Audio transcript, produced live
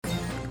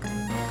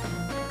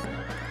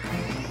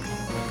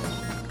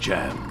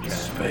Jam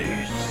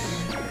Space.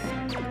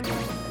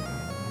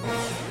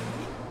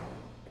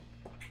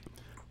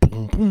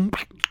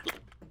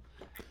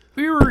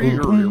 Jam.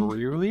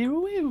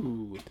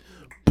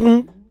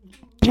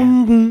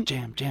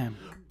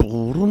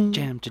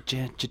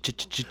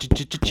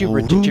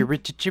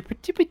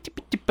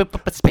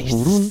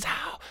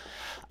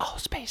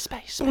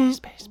 Space. Oh,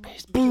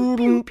 space.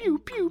 Pew, pew,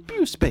 pew,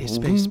 pew. Space.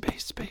 Jam.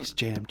 Space.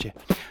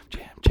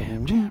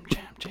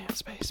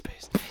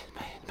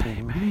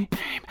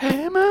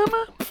 Hey,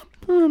 mama.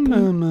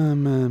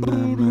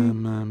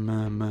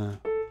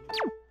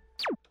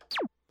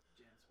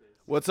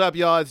 What's up,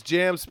 y'all? It's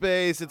Jam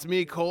Space. It's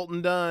me,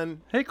 Colton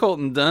Dunn. Hey,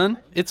 Colton Dunn.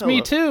 It's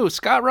me too,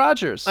 Scott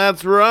Rogers.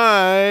 That's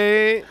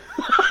right.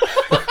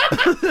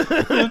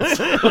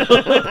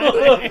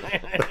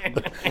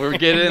 We're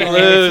getting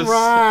loose.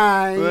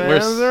 Right.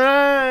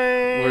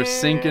 We're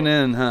sinking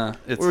in, huh?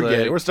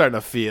 We're starting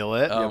to feel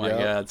it. Oh my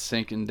God,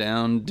 sinking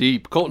down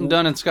deep. Colton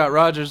Dunn and Scott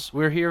Rogers.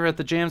 We're here at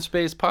the Jam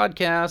Space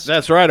podcast.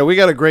 That's right. And we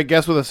got a great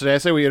guest with us today. I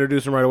say we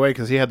introduce him right away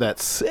because he had that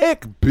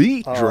sick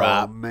beat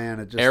drop. Oh, man,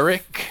 it just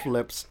Eric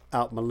flips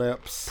out my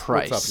lips.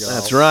 Price. What's up, y'all?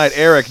 That's right.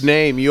 Eric,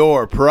 name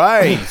your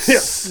price.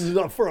 Yes,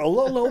 for a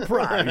low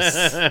price.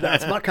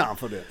 That's my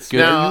confidence.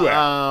 Good.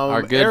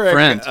 Our good Eric,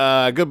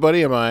 friend. good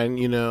buddy of mine.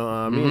 You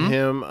know, me and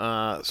him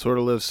sort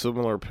of live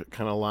similar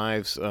kind of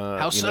lives.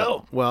 How so?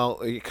 Know.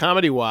 Well,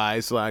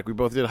 comedy-wise, like we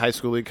both did high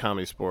school league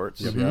comedy sports.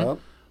 Yep.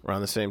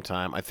 Around the same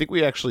time. I think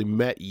we actually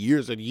met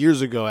years and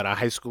years ago at a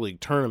high school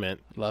league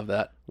tournament. Love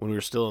that. When we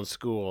were still in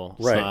school.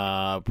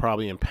 Right.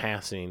 Probably in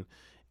passing.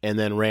 And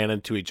then ran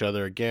into each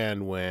other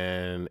again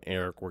when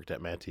Eric worked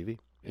at Mad TV.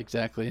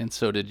 Exactly, and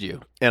so did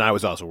you. And I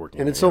was also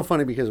working. And it's so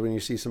funny because when you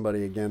see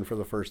somebody again for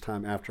the first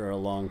time after a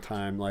long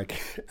time,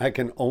 like I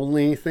can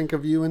only think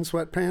of you in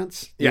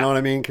sweatpants. You know what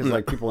I mean? Because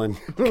like people in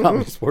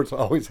comedy sports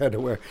always had to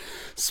wear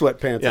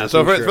sweatpants. Yeah.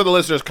 So for the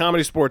listeners,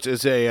 Comedy Sports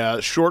is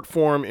a short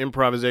form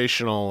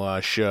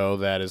improvisational show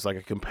that is like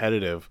a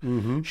competitive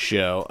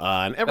show.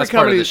 And every That's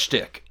comedy part of the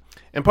shtick.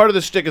 And part of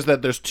the shtick is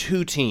that there's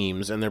two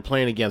teams and they're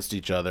playing against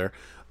each other.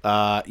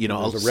 There's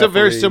a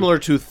very referee. similar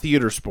to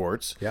theater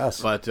sports.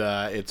 Yes. But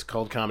it's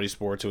called Comedy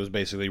Sports. It was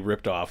basically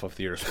ripped off of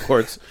theater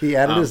sports. He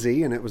added a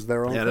Z and it was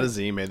their own Added a thing.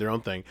 Z, made their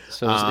own thing.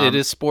 So it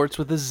is sports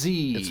with a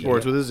Z. It's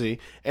sports with a Z.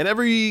 And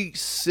every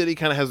city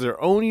kind of has their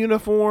own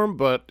uniform,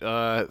 but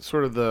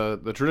sort of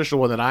the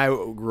traditional one that I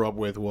grew up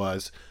with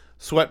was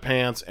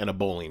sweatpants and a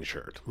bowling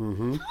shirt.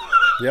 Mm-hmm.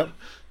 Yep.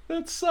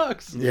 That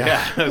sucks.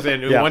 Yeah.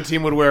 And one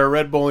team would wear a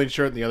red bowling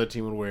shirt and the other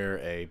team would wear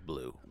a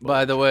blue.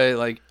 By the way,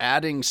 like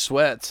adding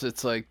sweats,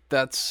 it's like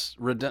that's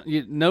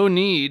no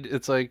need.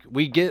 It's like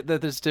we get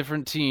that there's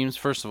different teams,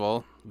 first of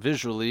all,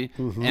 visually,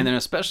 and then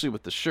especially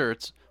with the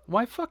shirts.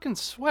 Why fucking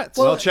sweats?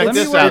 Well, check Let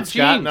me this wear out,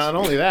 Scott. jeans. Not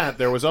only that,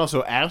 there was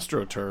also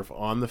AstroTurf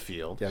on the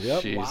field.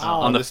 Yep. Jeez.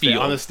 Wow. On the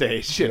field. On the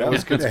stage. You know,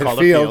 it's And called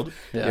a field.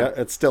 field. Yeah.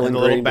 It's still And the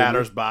little ingrained in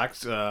batter's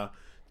box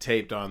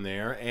taped on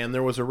there. And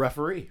there was a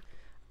referee.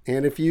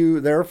 And if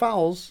there are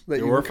fouls that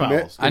There you were can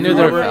commit. fouls. I knew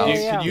there were Remember,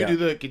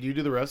 fouls. Could you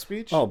do the ref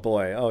speech? Oh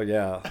boy! Oh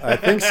yeah! I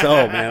think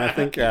so, man. I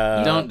think.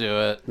 Don't do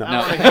it. No.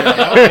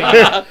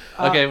 No.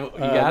 Okay, you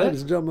got Ladies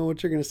it? and gentlemen,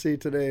 what you're going to see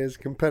today is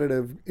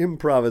competitive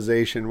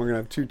improvisation. We're going to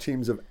have two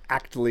teams of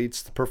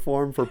athletes to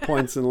perform for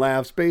points and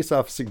laughs based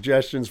off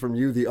suggestions from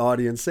you, the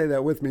audience. Say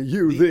that with me.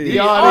 You, the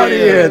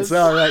audience.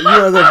 All right. You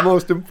are the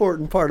most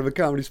important part of a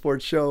comedy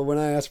sports show. When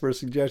I ask for a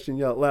suggestion,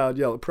 yell it loud,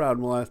 yell it proud,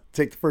 and we'll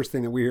take the first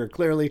thing that we hear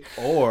clearly.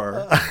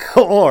 Or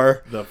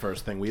Or the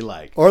first thing we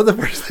like. Or the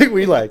first thing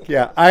we like.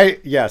 Yeah. I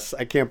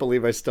can't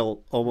believe I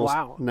still almost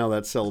know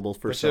that syllable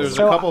for So there's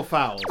syllable. a couple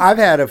fouls. I've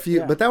had a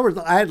few, but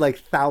I had like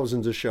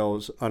thousands of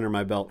shows under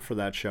my belt for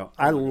that show.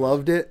 I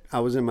loved it. I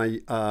was in my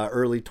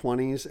early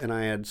 20s, and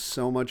I had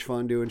so much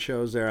fun doing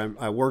shows there.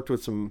 I worked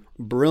with some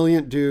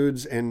brilliant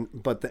dudes,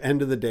 but at the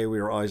end of the day,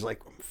 we were always like,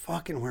 I'm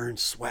fucking wearing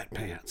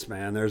sweatpants,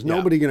 man. There's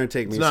nobody going to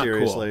take me not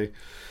seriously. cool.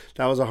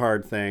 That was a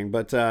hard thing,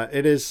 but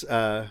it is.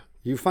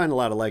 You find a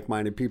lot of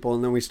like-minded people,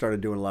 and then we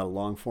started doing a lot of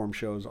long-form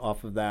shows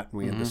off of that, and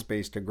we had the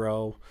space to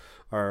grow.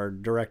 Our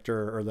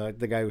director, or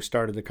the guy who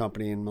started the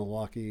company in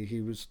Milwaukee, he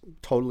was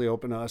totally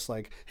open to us,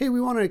 like, hey, we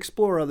want to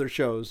explore other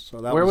shows. So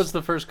that Where was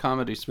the first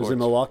comedy it sports? was in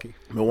Milwaukee.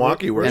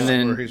 Milwaukee, where And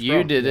then he's you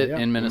from. did it Yeah.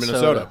 in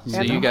Minnesota.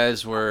 Minnesota. So you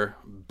guys were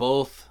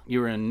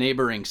you were in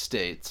neighboring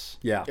states.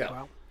 Yeah.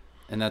 Yeah.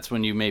 And that's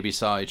when you maybe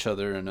saw each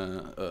other in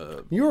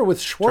a You were with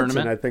Schwartzen,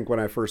 Tournament? I think, when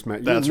I first met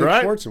you. That's Nick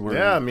right. Schwartzen were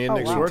Yeah, me and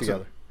Nick Schwartzen.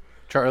 together.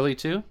 Charlie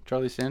too?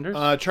 Charlie Sanders?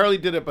 Charlie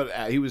did it, but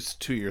he was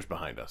 2 years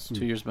behind us.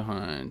 2 years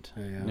behind.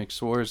 Nick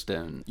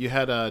Swarsden. You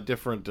had a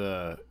different.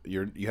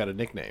 You had a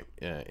nickname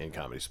in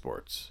comedy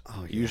sports.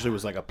 Oh, yeah. Usually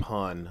was like a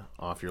pun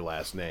off your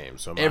last name.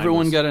 So mine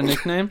Everyone was, got a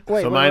nickname?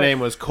 my name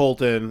was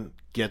Colton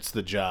Gets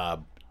the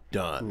Job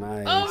Done.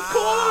 Nice. Of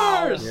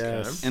course!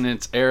 Yes. And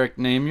it's Eric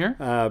Namier.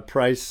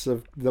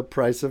 The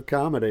price of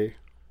comedy.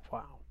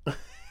 Wow.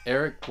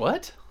 Eric,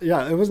 what?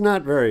 Yeah, it was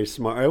not very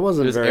smart. It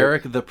wasn't Is very.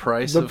 Eric the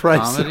price the of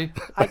price comedy?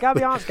 I gotta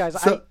be honest,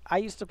 guys. So- I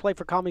used to play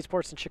for Comedy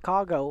Sports in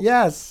Chicago.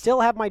 Yes.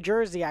 Still have my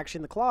jersey actually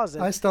in the closet.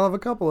 I still have a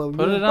couple of them.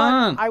 Put it but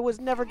on. I was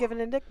never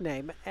given a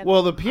nickname. And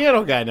Well, the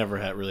piano guy never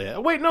had really had.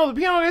 Wait, no, the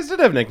piano guys did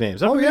have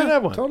nicknames. I Oh, forgot yeah, to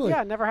have one. totally.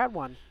 yeah, never had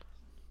one.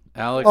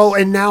 Alex. Oh,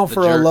 and now the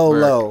for a jerk low,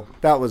 Burke. low.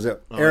 That was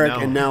it. Eric, no.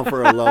 and now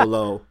for a low,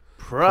 low.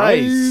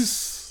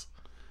 Price.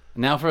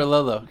 Now for a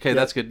Lolo. Okay,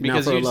 that's good. now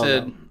Because for a you Lolo.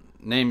 said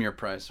name your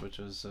price, which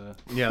was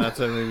Yeah, that's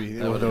maybe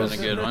that would have been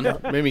a good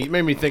one.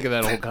 made me think of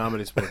that whole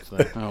Comedy Sports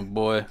thing. Oh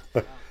boy.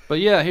 But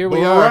yeah, here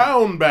we are.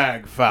 Brown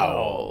bag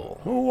foul.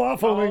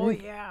 Oh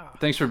yeah.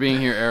 Thanks for being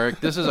here, Eric.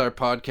 This is our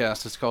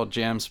podcast. It's called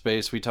Jam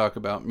Space. We talk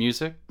about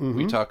music.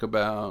 We talk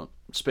about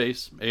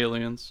space,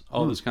 aliens,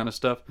 all this kind of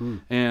stuff.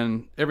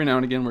 And every now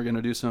and again, we're going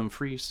to do some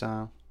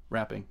freestyle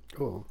rapping.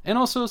 Cool. And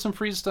also some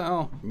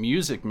freestyle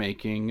music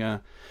making.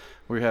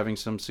 We're having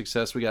some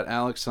success. We got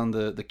Alex on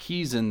the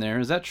keys in there.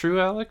 Is that true,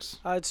 Alex?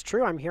 It's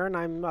true. I'm here and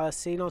I'm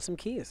sitting on some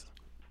keys.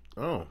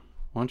 Oh,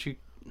 Why don't you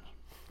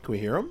can we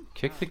hear him?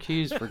 kick the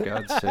keys for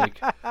God's sake?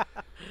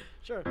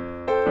 Sure.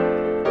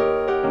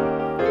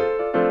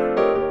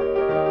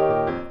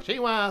 She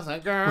was a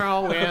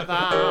girl with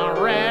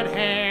red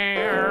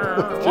hair.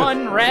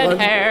 One red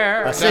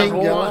hair. A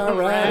singular One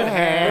red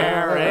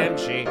hair. and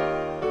she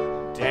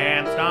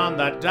danced on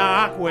the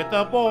dock with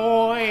the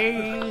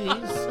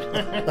boys.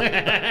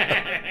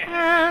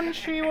 And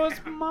she was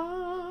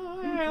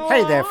mine.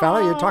 Hey there,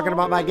 fella. You talking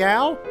about my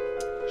gal?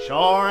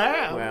 Sure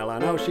am. Well, I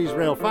know she's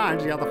real fine.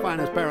 She's got the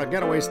finest pair of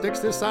getaway sticks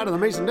this side of the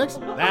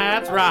Mason-Dixon.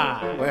 That's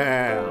right.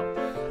 Well,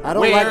 I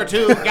don't We're like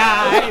two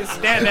guys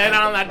standing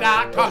on the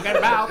dock talking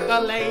about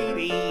the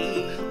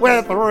lady.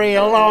 with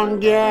real long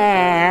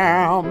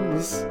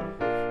gams.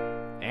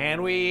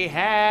 And we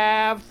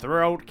have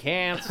throat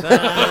cancer.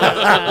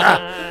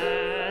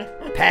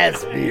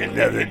 Pass me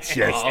another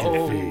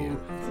Chesterfield.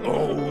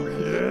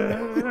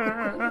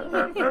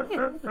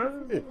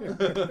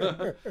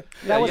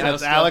 That was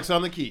That's Alex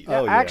on the keys.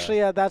 Oh, yeah. actually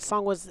that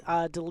song was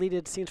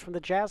deleted scenes from the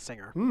Jazz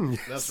Singer.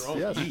 That's wrong.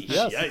 Yes, Yeesh,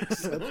 yes.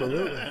 yikes.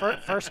 Absolutely.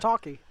 First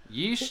talkie.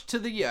 Yeesh to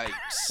the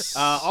yikes.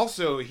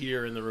 Also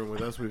here in the room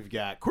with us, we've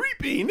got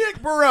creepy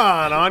Nick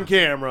Baran on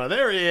camera.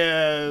 There he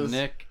is.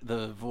 Nick,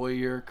 the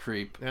voyeur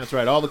creep. That's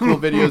right. All the cool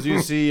videos you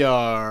see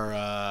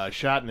are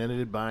shot and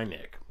edited by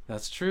Nick.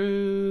 That's true.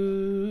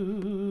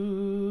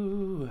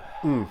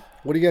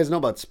 What do you guys know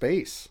about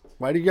space?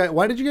 Why did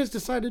you guys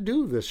decide to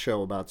do this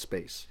show about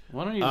space?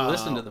 Why don't you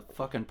listen to the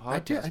fucking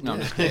podcast? No,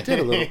 I'm just kidding. I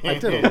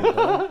did a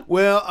little bit.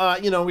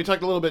 Well, we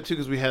talked a little bit too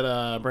because we had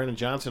Brandon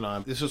Johnson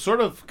on. This is sort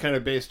of kind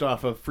of based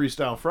off of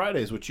Freestyle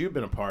Fridays, which you've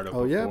been a part of.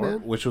 Oh, yeah, before,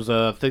 man. Which was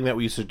a thing that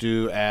we used to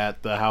do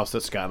at the house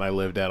that Scott and I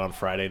lived at on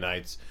Friday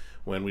nights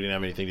when we didn't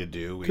have anything to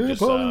do. We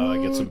just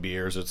get some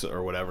beers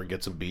or whatever,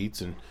 get some beats,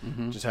 and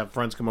just have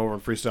friends come over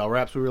and freestyle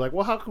raps. We were like,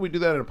 well, how can we do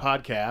that in a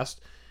podcast?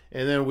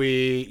 And then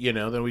we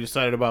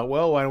decided about,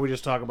 well, why don't we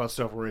just talk about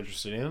stuff we're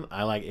interested in?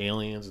 I like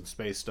aliens and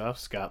space stuff.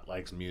 Scott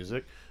likes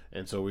music.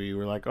 And so we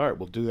were like, all right,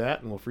 we'll do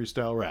that and we'll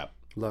freestyle rap.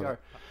 Love it.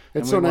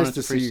 And It's we so nice wanted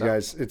to to see you freestyle.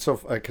 guys. It's so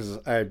because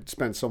I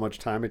spent so much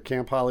time at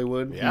Camp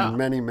Hollywood. Yeah.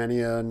 Many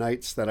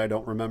nights that I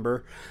don't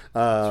remember.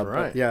 That's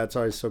right. Yeah, it's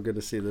always so good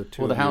to see the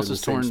two. Well, the of you house in is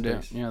same torn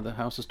down. space. Yeah, the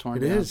house is torn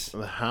It down. is.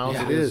 The house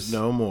Yeah, it is is.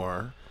 no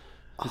more.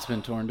 It's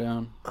been torn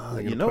down.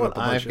 You know put what up a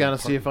bunch I've of got to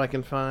see if I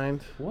can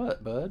find?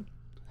 What, bud?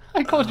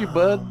 I called you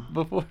bud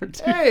before,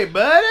 too. Hey,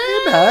 buddy!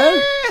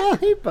 Bud. Oh,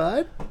 hey,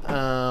 bud.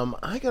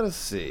 I got to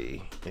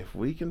see if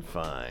we can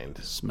find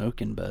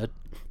Smoking, bud.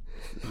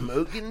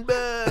 Smoking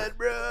Bud,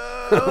 bro.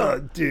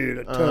 Oh,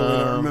 dude, I totally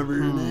don't remember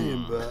your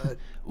name, bud.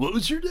 What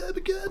was your name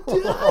again?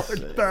 Oh,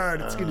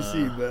 bud, it's good to see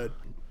you, bud.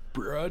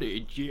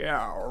 Brody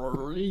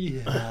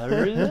Jerry.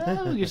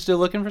 You still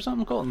looking for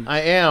something, Colton?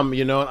 I am.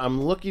 You know what?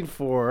 I'm looking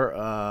for...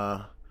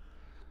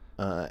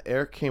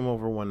 Eric came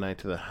over one night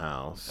to the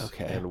house.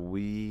 Okay. And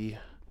we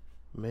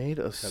made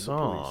a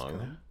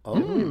song. Oh.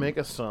 Didn't we make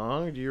a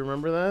song? Do you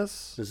remember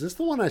this? Is this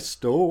the one I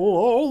stole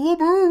all the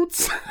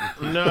boots?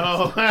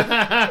 No.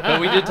 But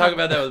we did talk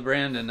about that with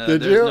Brandon.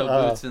 Did There's you?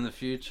 no boots in the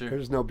future.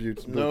 There's no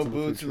boots. No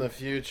boots in the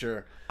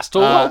future. I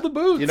stole all the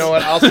boots. You know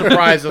what? I'll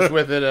surprise us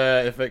with it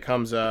if it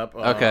comes up.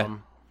 Okay.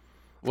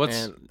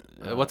 What's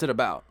and, what's it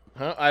about?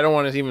 Huh? I don't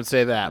want to even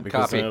say that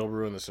because Copy. then it'll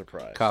ruin the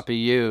surprise. Copy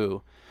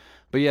you.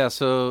 But yeah,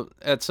 so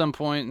at some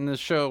point in the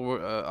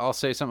show, I'll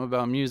say something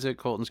about music.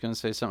 Colton's going to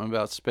say something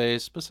about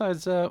space.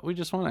 Besides that, we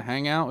just want to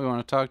hang out. We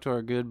want to talk to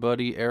our good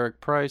buddy, Eric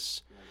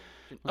Price.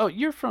 Oh,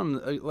 you're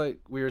from, like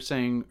we were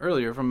saying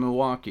earlier, from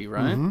Milwaukee,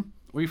 right? Mm-hmm.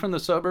 Were you from the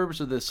suburbs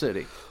or the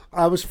city?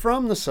 I was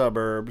from the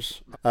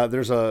suburbs.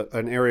 There's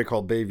an area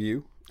called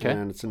Bayview. Okay.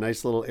 And it's a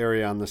nice little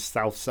area on the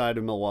south side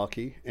of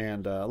Milwaukee.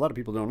 And a lot of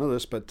people don't know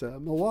this, but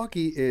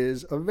Milwaukee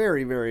is a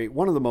very, very,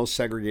 one of the most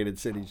segregated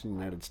cities in the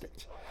United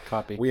States.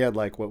 Copy. We had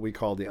like what we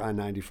call the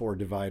I-94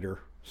 divider.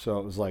 So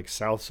it was like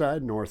south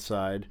side, north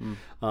side.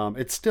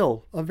 It's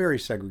still a very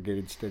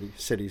segregated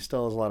city.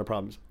 Still has a lot of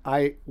problems.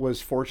 I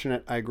was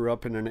fortunate. I grew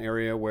up in an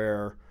area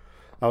where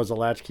I was a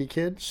latchkey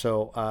kid.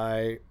 So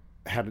I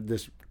had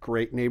this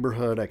great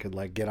neighborhood. I could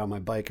like get on my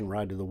bike and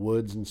ride to the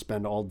woods and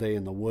spend all day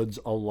in the woods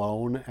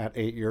alone at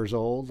 8 years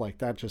old. Like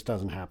that just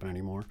doesn't happen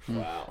anymore.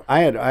 Wow.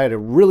 I had a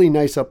really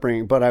nice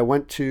upbringing, but I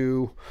went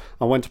to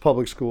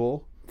public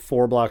school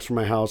 4 blocks from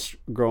my house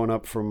growing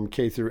up from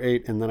K through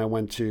 8, and then I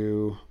went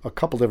to a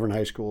couple different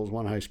high schools.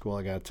 One high school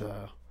I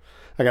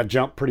got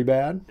jumped pretty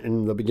bad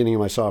in the beginning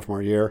of my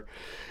sophomore year,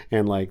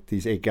 and like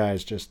these 8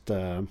 guys just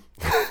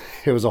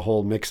it was a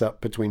whole mix-up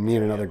between me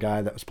and another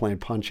guy that was playing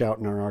Punch-Out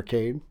in an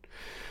arcade.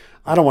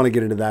 I don't want to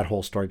get into that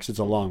whole story because it's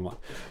a long one.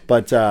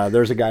 But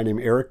there's a guy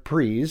named Eric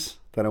Prees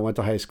that I went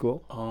to high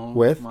school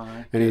with.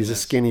 And he's a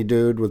skinny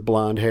dude with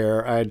blonde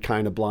hair. I had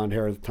kind of blonde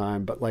hair at the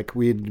time, but like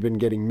we had been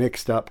getting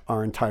mixed up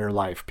our entire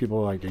life. People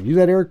were like, are you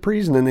that Eric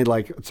Prees? And then they'd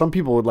like, some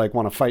people would like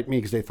want to fight me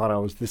because they thought I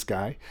was this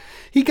guy.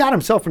 He got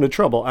himself into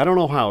trouble. I don't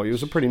know how. He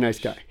was a pretty nice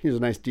guy. He was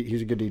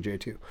he's a good DJ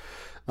too.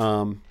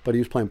 But he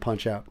was playing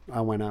Punch-Out.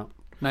 I went out.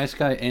 Nice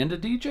guy and a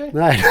DJ?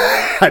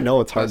 I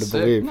know it's hard That's to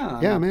believe. sick. No,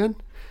 yeah, man.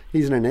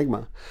 He's an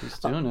enigma. He's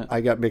doing it.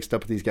 I got mixed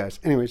up with these guys.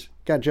 Anyways,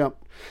 got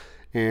jumped.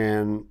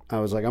 And I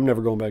was like, I'm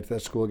never going back to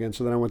that school again.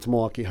 So then I went to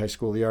Milwaukee High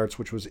School of the Arts,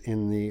 which was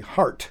in the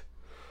heart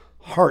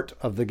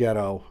of the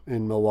ghetto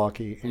in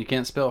Milwaukee. And you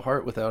can't spell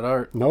heart without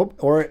art. Nope.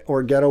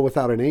 Or ghetto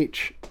without an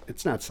H.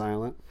 It's not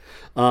silent.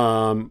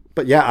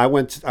 But yeah, I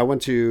went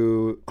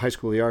to High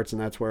School of the Arts,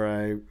 and that's where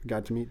I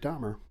got to meet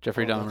Dahmer.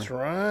 Jeffrey Dahmer. That's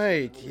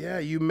right. Yeah,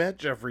 you met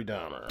Jeffrey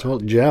Dahmer.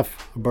 Told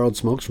Jeff. I borrowed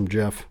smokes from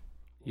Jeff.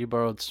 You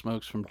borrowed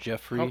smokes from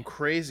Jeffrey How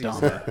crazy is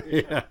Dahmer. that?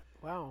 Yeah.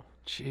 Wow.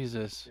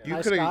 Jesus. You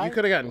Nice could guy? have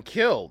gotten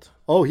killed.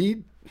 Oh,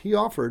 he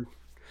offered.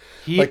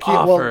 He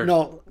offered.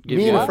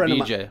 Me you and a a friend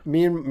BJ. of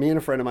mine, me and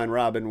a friend of mine,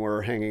 Robin,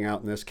 were hanging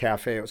out in this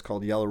cafe. It was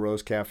called Yellow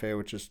Rose Cafe,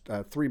 which is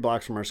 3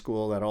 blocks from our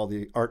school that all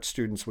the art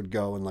students would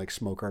go and like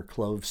smoke our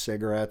clove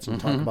cigarettes and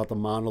talk about the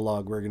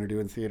monologue we're going to do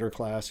in theater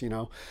class, you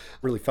know.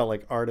 Really felt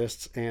like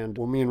artists. And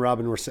when me and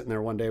Robin were sitting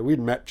there one day, we'd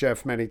met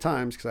Jeff many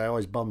times because I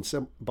always bummed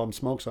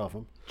smokes off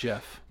him.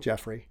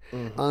 Jeffrey.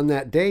 On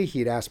that day,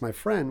 he'd asked my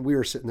friend, we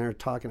were sitting there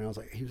talking. He was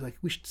like,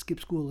 we should skip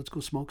school. Let's go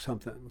smoke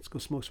something. Let's go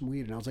smoke some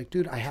weed. And I was like,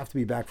 dude, I have to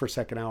be back for a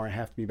second hour. I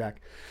have to be back.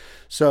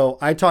 So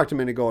I talked him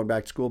into going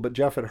back to school, but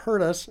Jeff had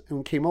heard us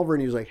and came over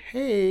and he was like,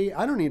 hey,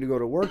 I don't need to go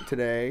to work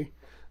today.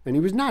 And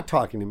he was not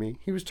talking to me.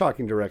 He was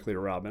talking directly to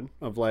Robin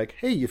of like,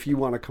 hey, if you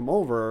want to come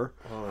over,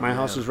 my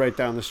house is right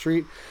down the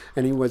street.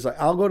 And he was like,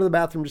 I'll go to the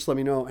bathroom. Just let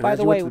me know. And By as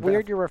the he went way, to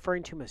weird you're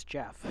referring to him as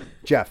Jeff.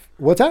 Jeff.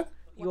 What's that?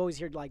 You always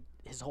hear like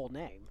his whole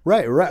name.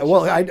 Right.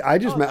 Well, I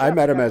just oh, met, I Jeff,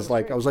 met him yeah, as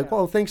like, I was like,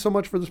 well, thanks so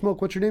much for the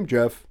smoke. What's your name,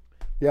 Jeff?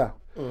 Yeah.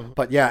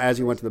 But yeah, as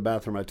he went to the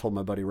bathroom, I told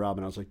my buddy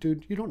Robin, I was like,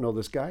 dude, you don't know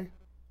this guy.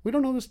 We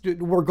don't know this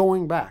dude. We're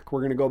going back.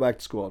 We're going to go back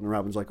to school. And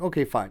Robin's like,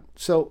 okay, fine.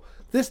 So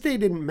this day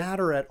didn't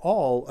matter at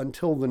all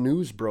until the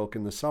news broke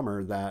in the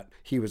summer that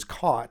he was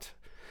caught.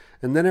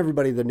 And then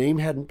the name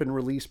hadn't been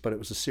released, but it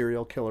was a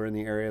serial killer in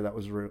the area that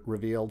was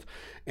revealed.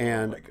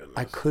 And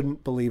I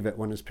couldn't believe it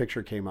when his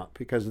picture came up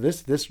because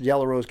this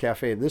Yellow Rose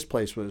Cafe, this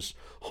place was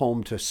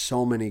home to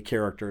so many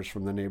characters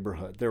from the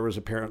neighborhood. There was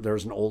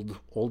an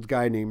old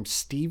guy named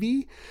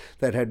Stevie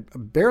that had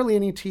barely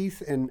any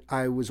teeth. And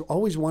I was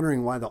always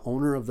wondering why the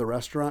owner of the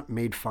restaurant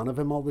made fun of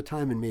him all the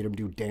time and made him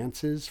do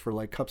dances for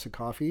like cups of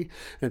coffee.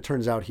 And it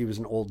turns out he was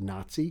an old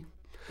Nazi.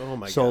 Oh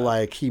my God. So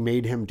like he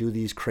made him do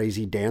these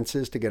crazy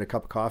dances to get a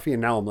cup of coffee, and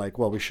now I'm like,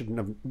 well, we should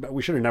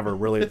have never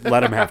really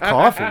let him have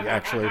coffee.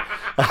 Actually,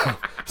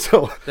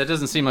 so That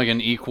doesn't seem like an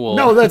equal.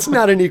 no, that's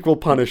not an equal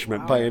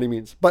punishment by any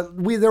means.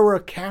 But there were a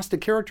cast of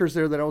characters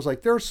there that I was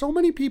like, there are so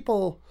many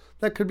people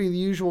that could be the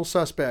usual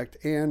suspect,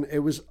 and it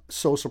was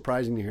so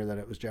surprising to hear that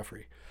it was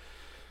Jeffrey.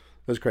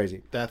 It was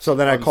crazy. So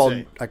then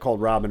insane. I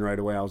called Robin right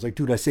away. I was like,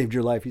 dude, I saved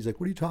your life. He's like,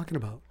 what are you talking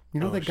about? You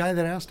know that guy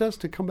that asked us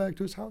to come back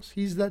to his house?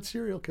 He's that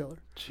serial killer.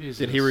 Jesus.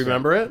 Did he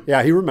remember it?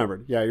 Yeah, he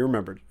remembered.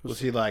 Was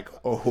he like,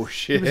 oh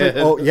shit? He was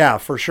like, oh yeah,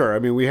 for sure. I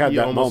mean, we had He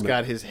that almost moment.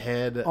 got his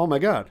head. Oh my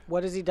God,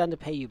 What has he done to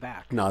pay you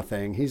back?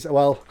 nothing.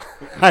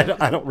 I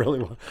don't really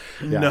want.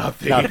 Yeah,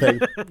 Nothing.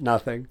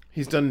 nothing.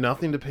 He's done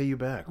nothing to pay you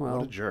back. Well,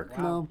 what a jerk.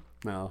 No.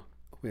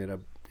 We had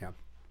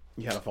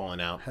You had a falling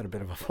out. a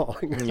bit of a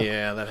falling.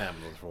 Yeah, that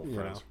happened with old You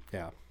know, friends.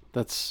 yeah.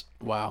 That's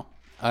wow.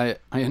 I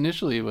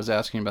initially was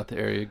asking about the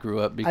area you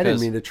grew up because I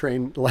didn't mean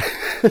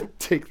to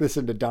take this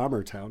into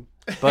Dahmer Town.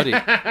 buddy.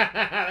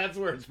 That's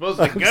where it's supposed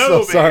to I'm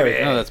go, so sorry.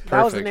 baby. No, that's perfect.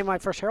 That was the name of my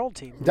first Herald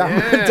team.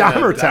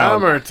 Dahmer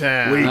Town. Dahmer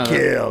Town. We No,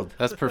 killed.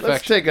 That's Let's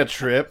perfection. take a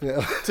trip to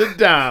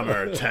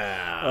Dahmer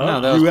Town.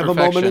 No, that was You have perfection.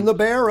 a moment in the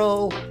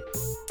barrel.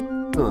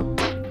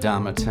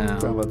 Dahmer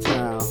Town. Dahmer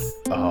Town.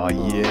 Oh,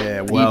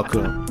 yeah.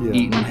 Welcome. Yeah.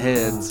 Eating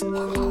heads.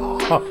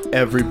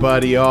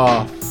 Everybody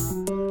off.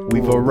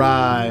 We've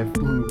arrived.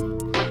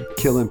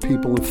 Killing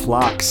people in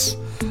flocks.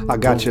 I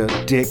got your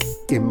dick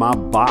in my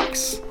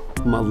box.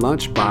 My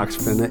lunch box,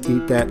 finna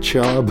eat that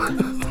chub.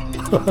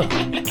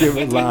 Give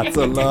it lots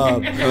of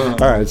love.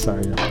 All right,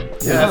 sorry. Yeah.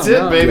 Yeah, that's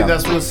it, baby. Yeah.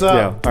 That's what's up.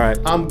 Yeah, all right.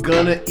 I'm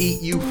gonna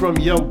eat you from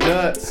your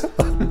guts.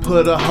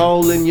 Put a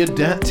hole in your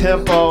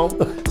tempo.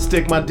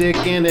 Stick my dick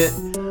in it.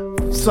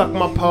 Suck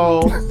my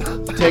pole.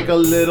 Take a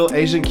little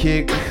Asian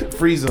kick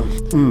freeze them.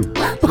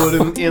 Put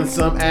them in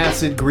some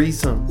acid,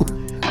 grease them.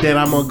 Then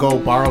I'm gonna go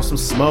borrow some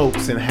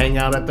smokes and hang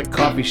out at the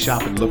coffee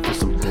shop and look for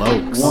some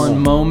blokes. One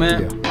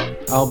moment,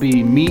 I'll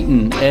be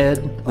meeting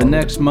Ed. The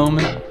next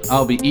moment,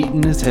 I'll be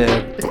eating his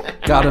head.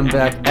 Got him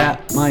back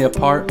at my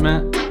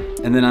apartment,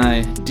 and then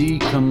I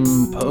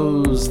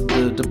decompose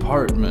the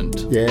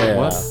department. Yeah.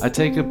 What? I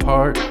take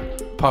apart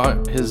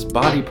his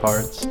body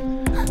parts,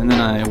 and then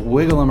I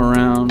wiggle them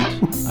around.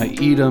 I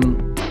eat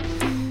them.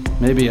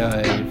 Maybe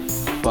I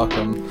fuck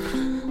them.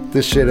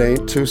 This shit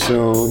ain't too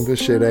soon, this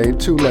shit ain't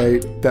too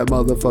late. That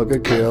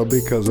motherfucker killed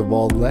because of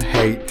all the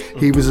hate.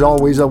 He was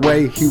always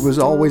away, he was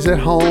always at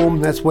home.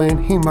 That's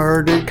when he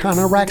murdered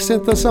Connor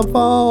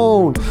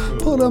Raxanthophone.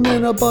 Put him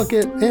in a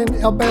bucket,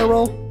 in a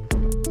barrel,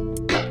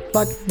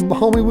 like my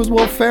homie was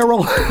Will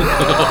Ferrell.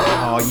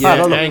 Oh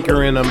yeah,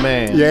 anchoring a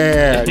man.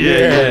 Yeah.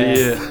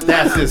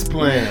 That's his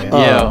plan.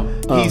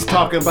 He's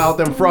talking about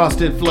them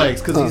frosted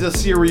flakes because he's a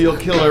serial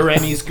killer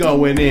and he's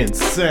going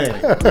insane.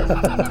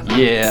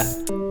 Yeah.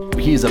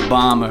 He's a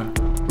bomber.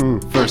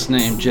 First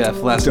name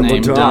Jeff, last Double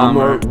name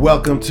Dahmer. Dahmer.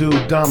 Welcome to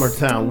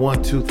Dahmertown,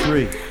 1, 2,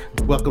 3.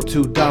 Welcome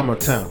to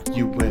Dahmertown,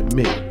 you and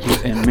me. You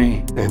and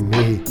me. And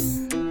me.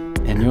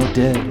 And you're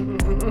dead.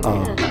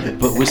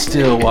 But we're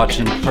still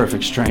watching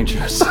Perfect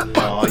Strangers.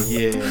 Oh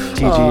yeah.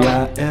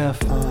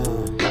 TGIF.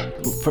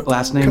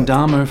 Last name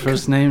Dahmer,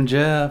 first name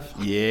Jeff.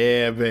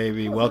 Yeah,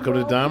 baby. Welcome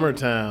to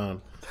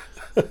Dahmertown.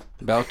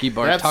 Balky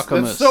That's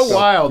Bartakamus. so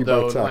wild,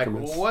 though. Balky Like,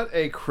 Bartakamus. what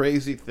a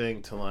crazy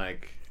thing to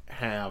like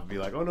have. Be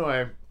like, oh no,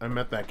 I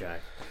met that guy.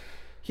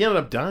 He ended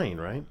up dying,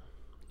 right?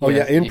 Oh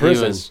yeah, in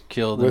prison. He was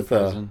killed in with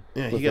prison.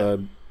 Yeah, with he got.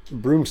 a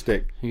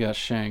broomstick. He got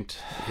shanked.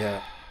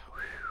 Yeah.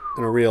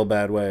 In a real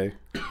bad way.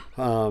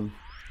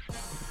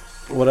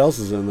 What else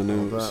is in the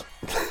news?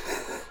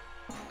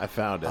 I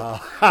found it.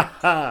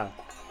 I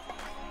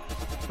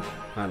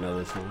know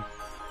this one.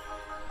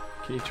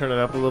 Can you turn it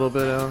up a little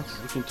bit, Alex?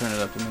 You can turn it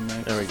up in the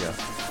mix. There we go.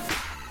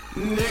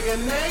 Nigga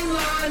named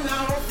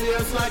Lino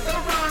feels like a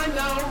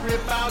rhino.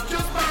 Rip out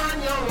your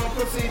spine, yo.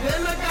 Proceed in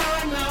the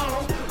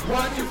gyno.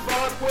 Once you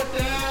fuck with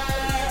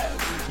that,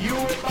 you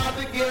about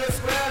to get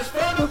scratched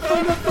for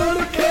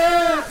the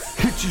cats.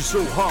 Hit you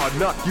so hard,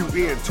 knock you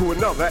into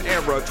another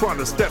era. Trying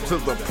to step to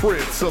the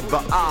prince of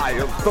the eye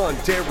of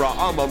Thundera.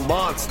 I'm a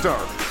monster,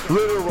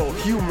 literal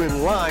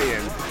human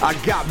lion. I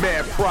got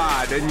mad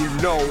pride, and you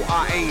know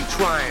I ain't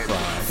trying.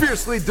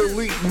 Fiercely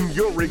deleting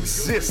your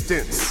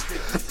existence.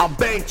 I'll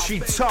bang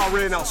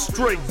Chitara and I'll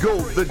straight go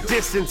the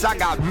distance. I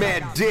got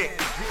mad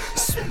dick,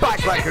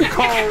 spike like a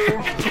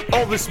cone.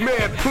 All this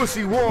mad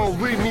pussy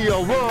won't leave me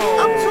alone.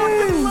 I'm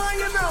talking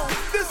Lionel.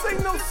 This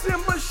ain't no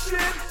Simba shit.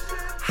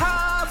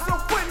 Ha, so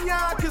when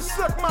y'all can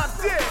suck my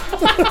dick.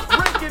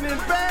 Raking in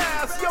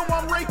bass, yo,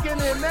 I'm raking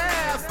in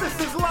ass. This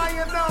is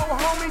Lionel,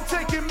 homie,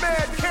 taking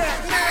mad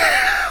cat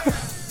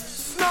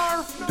naps.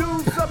 Snarf,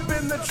 dudes up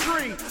in the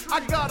tree. I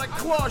got a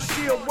claw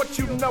shield, what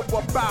you know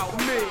about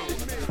me?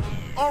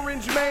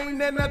 Orange mane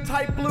and a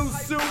tight blue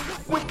suit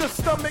with the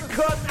stomach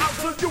cut out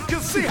so you can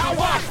see how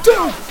I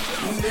do.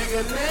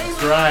 Nigga named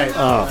That's right.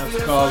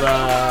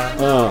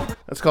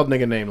 That's called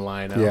Nigga Named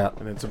Lino. Yeah.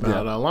 And it's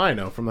about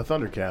Lino from the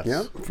Thundercats.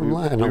 Yep, from We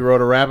Lionel.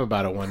 wrote a rap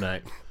about it one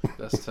night.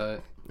 That's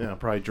tight. Yeah,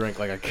 probably drank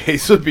like a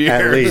case of beer.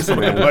 At least, and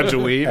a man. bunch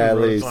of weed. At and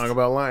wrote least. a song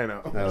about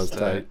Lino. That was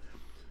tight.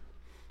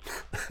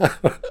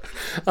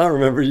 I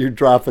remember you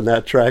dropping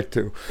that track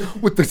too,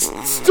 with the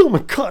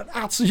stomach cut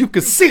out so you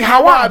could see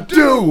how I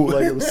do.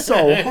 Like it was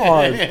so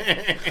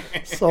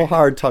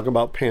hard talking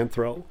about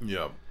Panthro.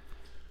 Yep.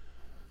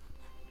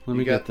 Let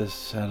me get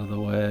this out of the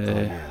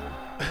way.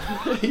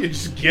 You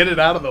just get it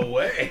out of the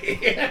way.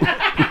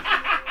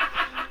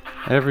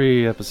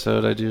 Every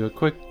episode I do a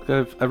quick...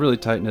 I really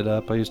tighten it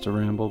up. I used to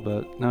ramble,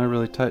 but now I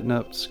really tighten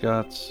up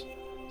Scott's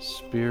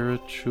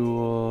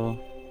spiritual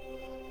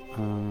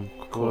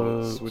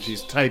quotes. Which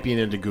he's typing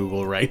into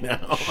Google right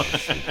now.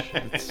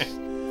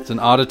 It's an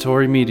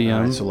auditory medium.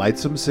 All right, so light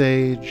some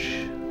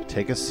sage,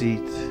 take a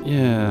seat,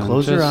 Yeah.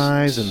 close your just-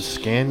 eyes, and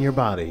scan your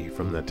body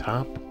from the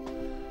top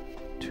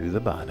to the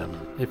bottom.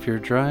 If you're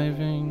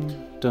driving,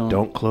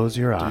 Don't close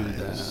your do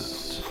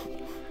eyes. that.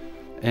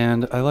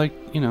 And I like,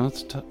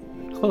 it's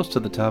close to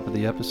the top of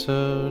the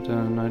episode,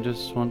 and I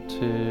just want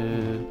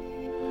to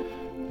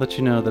let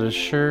you know that a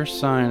sure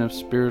sign of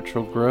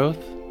spiritual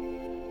growth,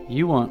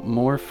 you want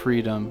more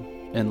freedom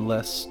and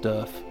less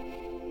stuff.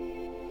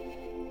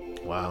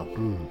 Wow.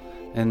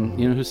 And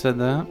you know who said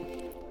that?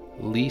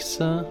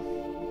 Lisa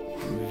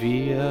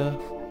Via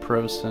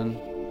Prosen.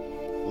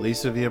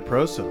 Lisa Via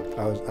Prosen.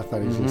 I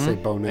thought he was going to say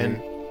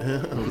Bonet.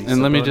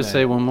 And let me just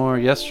say one more.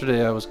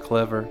 Yesterday I was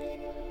clever,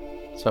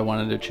 so I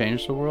wanted to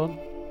change the world.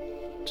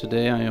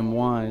 Today I am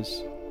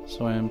wise,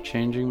 so I am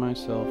changing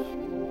myself.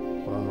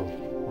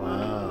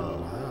 Wow.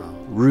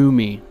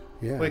 Rumi,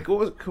 Yeah. Wait,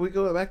 could we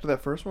go back to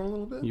that first one a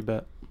little bit? you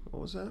bet.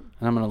 What was that? And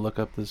I'm going to look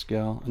up this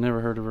gal. I never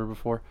heard of her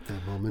before.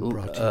 That moment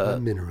brought to you by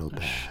Mineral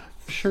Bath.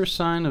 Sure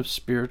sign of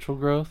spiritual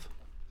growth, :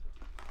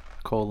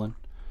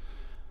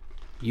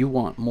 you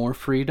want more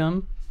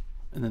freedom,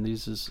 and then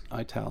these is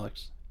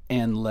italics,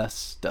 and less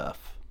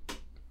stuff.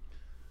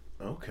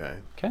 Okay.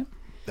 Okay.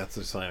 That's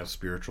a sign of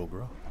spiritual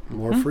growth.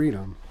 More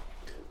freedom.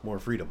 More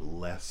freedom,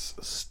 less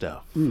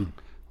stuff.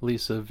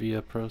 Lisa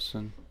Via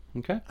Prosen.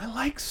 Okay. I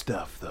like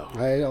stuff, though.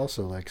 I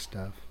also like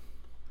stuff.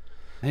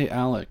 Hey,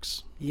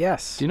 Alex.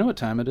 Yes. Do you know what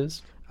time it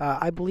is?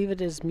 I believe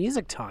it is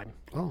music time.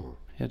 Oh.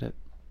 Hit it.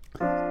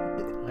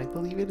 I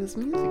believe it is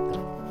music,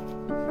 though.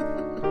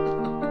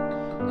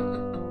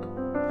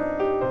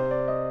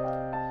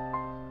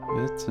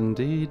 It's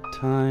indeed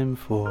time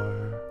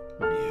for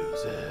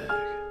Music.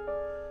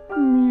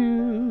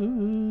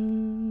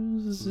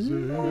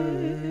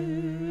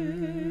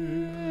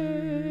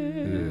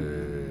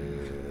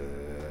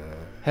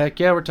 Heck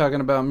yeah, we're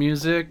talking about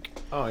music.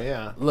 Oh,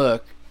 yeah.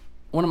 Look,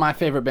 one of my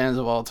favorite bands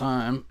of all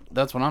time.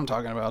 That's what I'm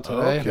talking about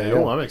today. Okay.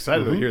 Oh, I'm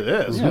excited to hear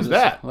this. Yeah, Who's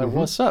that? Like,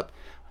 what's up?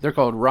 They're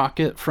called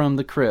Rocket from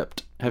the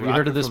Crypt. Have you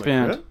heard of this Rocket from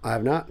the band? Crypt? I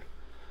have not.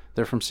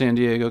 They're from San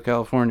Diego,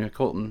 California.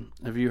 Colton,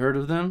 have you heard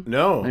of them?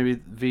 No. Maybe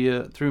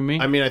through me?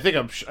 I mean, I think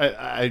I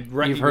heard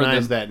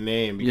recognize them. that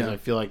name because Yeah. I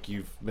feel like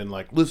you've been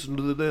like, listen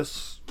to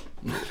this.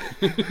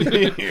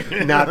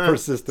 Not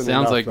persistent Sounds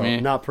enough, like though.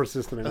 me. Not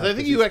persistent enough. I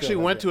think you actually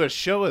went to a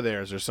show of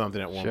theirs or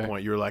something at one Sure.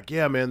 point. You were like,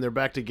 yeah, man, they're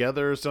back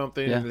together or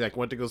something. Yeah. And you, like,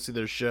 went to go see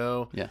their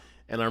show. Yeah.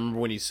 And I remember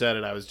when you said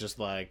it, I was just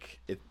like,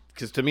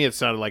 because to me it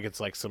sounded like it's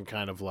like some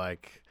kind of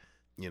like,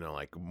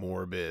 like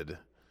morbid.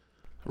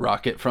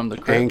 Rocket from the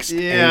Crypt.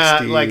 Yeah,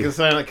 angsty. like it's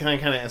kind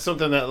of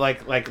something that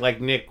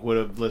like Nick would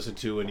have listened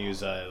to when he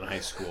was in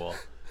high school,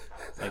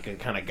 like a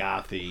kind of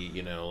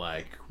gothy,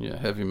 like Yeah,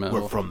 heavy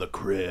metal. we're from the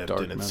crypt Dark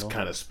and it's metal.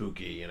 kind of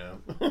spooky,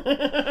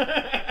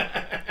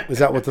 Is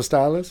that what the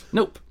style is?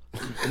 Nope.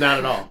 Not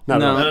at all. Not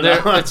No, at all.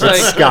 they're- it's like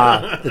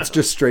Ska. It's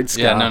just straight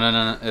ska. yeah,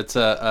 no. It's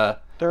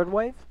Third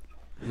wave?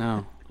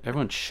 no.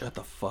 Everyone, shut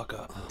the fuck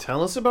up.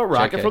 Tell us about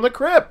Rocket JK. from the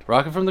Crypt.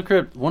 Rocket from the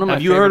Crypt. One of my.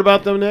 Have you heard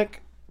about them,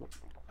 Nick?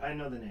 I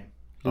know the name.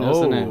 He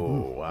knows the name.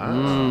 Oh,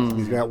 wow.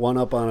 He's got one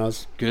up on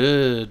us.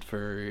 Good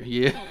for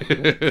you.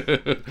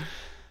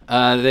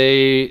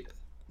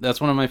 That's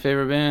one of my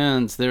favorite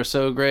bands. They're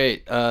so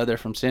great. They're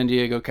from San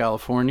Diego,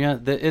 California.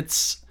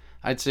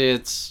 I'd say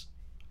it's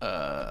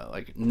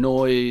like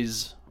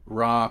noise,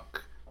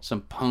 rock,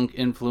 some punk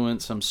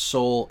influence, some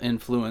soul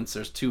influence.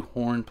 There's 2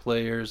 horn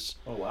players.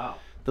 Oh, wow.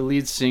 The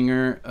lead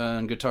singer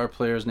and guitar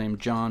player is named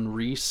John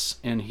Reese,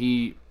 and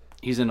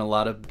he's in a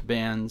lot of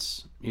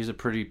bands. He's a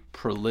pretty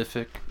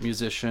prolific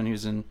musician.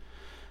 He's in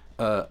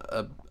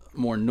a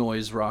more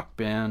noise rock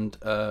band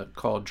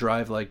called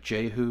Drive Like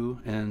Jehu,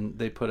 and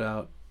they put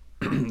out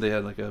they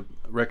had like a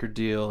record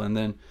deal, and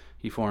then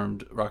he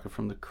formed Rocket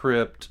from the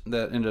Crypt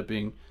that ended up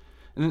being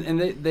and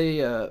they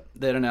had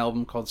an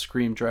album called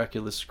Scream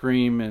Dracula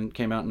Scream, and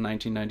came out in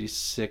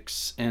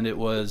 1996, and it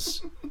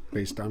was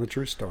Based on a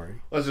true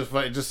story. Well,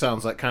 it just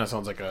sounds like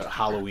a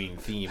Halloween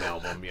theme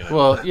album,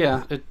 well,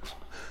 yeah,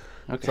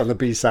 It's on the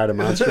B side of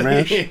Monster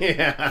Mash.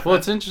 Yeah. well,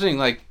 it's interesting.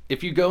 Like,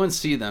 if you go and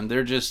see them,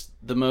 they're just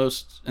the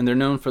most, and they're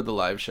known for the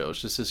live show.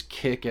 It's just this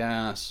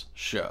kick-ass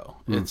show.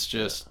 It's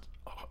just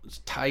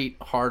tight,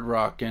 hard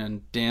rock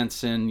and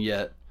dancing,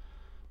 yet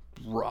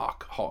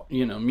rock,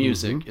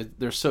 music.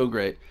 They're so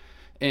great,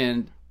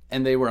 and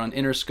they were on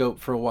Interscope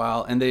for a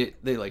while, and they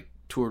like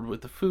toured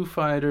with the Foo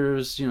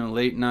Fighters,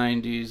 late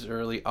 90s,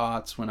 early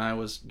aughts when I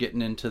was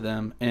getting into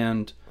them,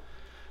 and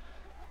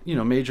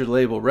major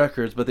label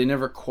records, but they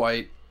never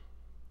quite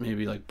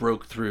maybe like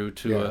broke through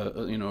to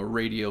a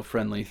radio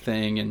friendly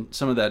thing. And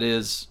some of that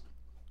is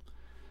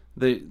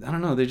I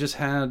don't know, they just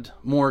had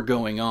more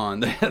going on.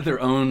 They had their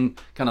own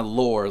kind of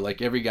lore.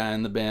 Like, every guy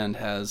in the band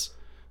has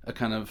a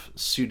kind of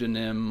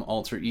pseudonym,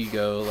 alter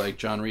ego. Like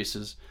John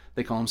Reese's,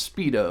 they call him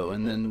Speedo,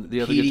 and then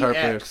the other guitar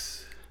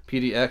players,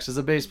 PDX is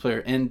the bass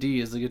player, ND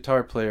is the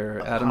guitar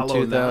player, Adam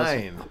Apollo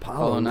 2000, 9.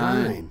 Apollo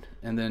 9.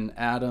 and then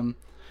Adam,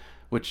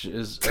 which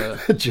is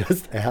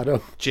Just Adam.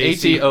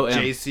 ATOM.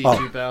 JC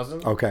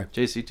 2000. Okay.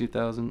 JC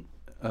 2000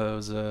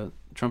 was a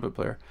trumpet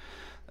player.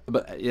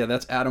 But yeah,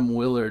 that's Adam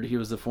Willard. He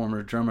was the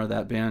former drummer of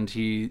that band.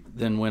 He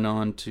then went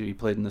on he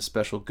played in the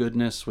Special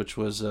Goodness, which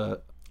was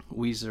a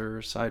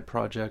Weezer side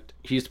project.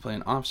 He used to play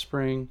in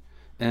Offspring,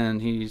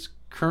 and he's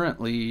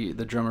currently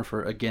the drummer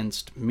for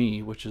Against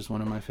Me, which is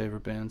one of my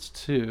favorite bands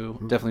too.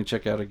 Definitely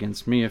check out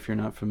Against Me if you're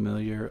not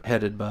familiar.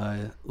 Headed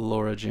by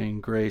Laura Jane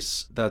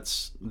Grace.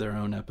 That's their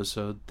own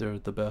episode. They're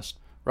the best.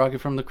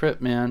 Rocket from the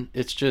Crypt, man.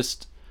 It's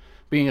just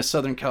being a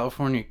Southern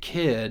California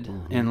kid,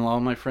 and all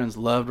my friends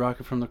loved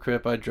Rocket from the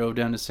Crypt. I drove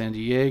down to San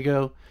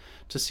Diego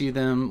to see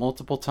them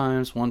multiple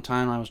times. One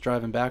time I was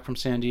driving back from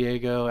San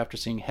Diego after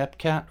seeing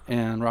Hepcat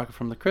and Rocket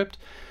from the Crypt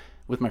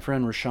with my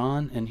friend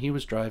Rashawn, and he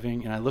was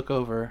driving, and I look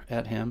over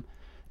at him,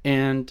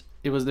 and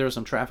there was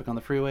some traffic on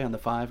the freeway on the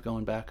 5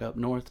 going back up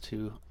north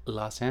to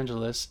Los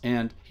Angeles,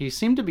 and he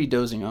seemed to be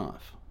dozing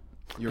off.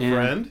 Your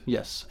friend?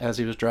 Yes, as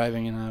he was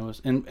driving,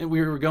 and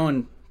we were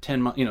going 10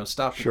 miles,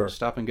 stop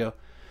and go.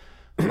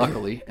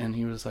 Luckily, and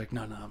he was like,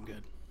 no, I'm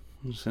good.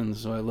 And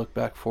so I look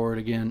back forward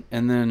again,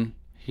 and then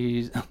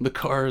the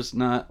car's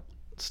not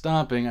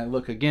stopping. I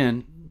look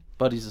again,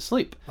 Buddy's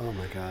asleep. Oh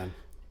my God.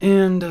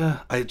 And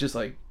I just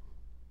like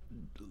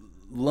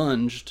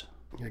lunged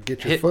Yeah,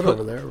 get your foot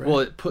over there, right? Well,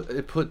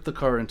 it put the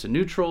car into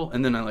neutral,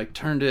 and then I like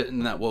turned it,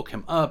 and that woke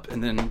him up,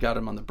 and then got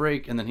him on the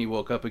brake, and then he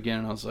woke up again,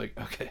 and I was like,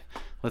 okay,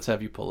 let's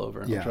have you pull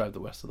over, and we'll drive the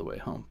rest of the way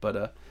home.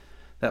 But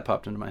that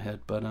popped into my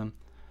head. But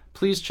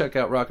please check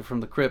out Rocket from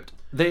the Crypt.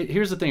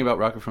 Here's the thing about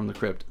Rocket from the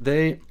Crypt.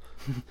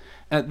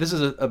 This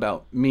is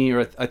about me,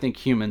 or I think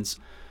humans.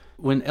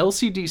 When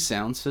LCD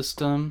Sound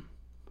System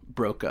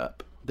broke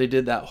up, they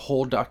did that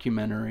whole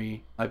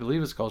documentary. I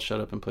believe it's called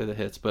Shut Up and Play the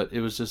Hits, but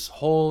it was this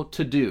whole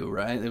to-do,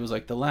 right? It was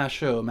like the last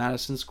show,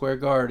 Madison Square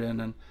Garden,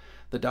 and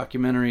the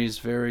documentary is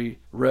very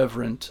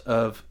reverent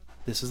of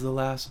this is the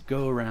last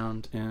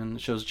go-around, and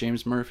it shows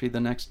James Murphy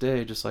the next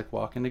day just like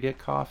walking to get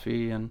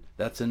coffee, and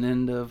that's an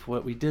end of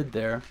what we did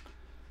there.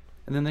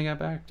 And then they got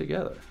back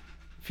together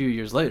a few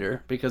years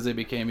later because they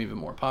became even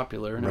more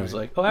popular, and it was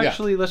like, oh,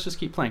 actually, let's just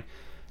keep playing.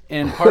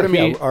 And part of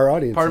me, our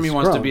audience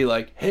wants to be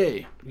like,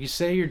 hey, you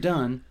say you're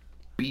done,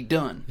 be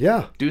done.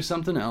 Yeah. Do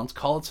something else,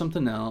 call it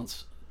something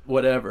else,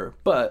 whatever.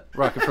 But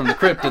Rocket from the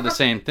Crypt did the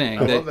same thing.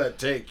 I love that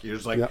take. You're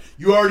just like,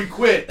 you already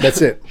quit.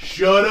 That's it.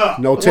 Shut up.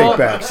 No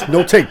takebacks.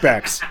 No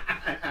takebacks.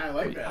 I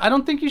like that. I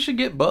don't think you should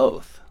get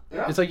both.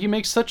 Yeah. It's like you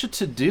make such a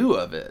to-do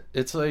of it.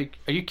 It's like,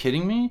 are you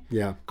kidding me?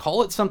 Yeah.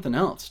 Call it something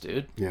else,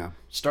 dude. Yeah.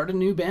 Start a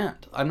new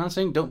band. I'm not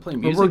saying don't play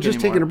music But we're just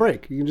anymore. taking a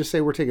break. You can just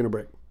say we're taking a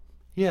break.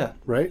 Yeah.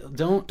 Right?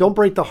 Don't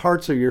break the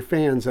hearts of your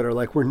fans that are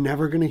like, we're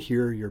never going to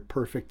hear your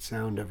perfect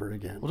sound ever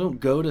again. Well,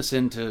 don't goad us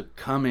into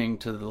coming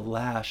to the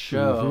last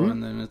show,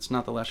 and then it's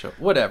not the last show.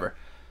 Whatever.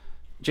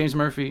 James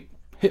Murphy,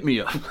 hit me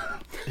up.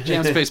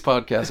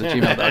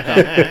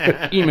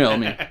 jamspacepodcast@gmail.com. Email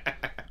me.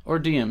 Or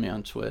DM me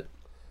on Twit.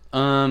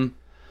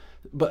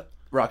 But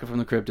Rocket from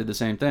the Crypt did the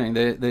same thing.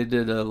 They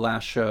did a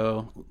last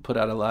show, put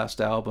out a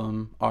last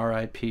album,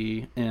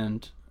 R.I.P.,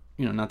 and,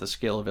 not the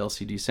scale of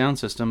LCD Sound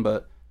System,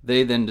 but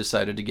they then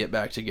decided to get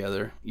back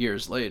together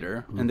years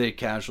later, and they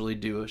casually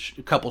do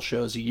a couple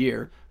shows a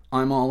year.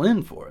 I'm all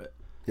in for it.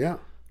 Yeah.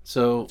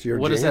 So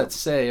what does that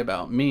say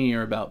about me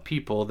or about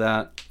people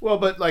that... Well,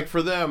 but like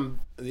for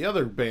them, the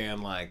other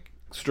band like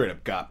straight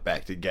up got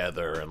back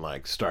together and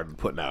like started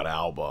putting out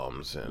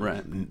albums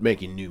and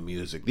making new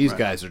music. These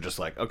guys are just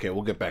like, okay,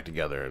 we'll get back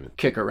together and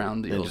kick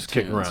around the old just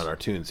tunes. kick around our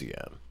tunes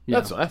again. Yeah.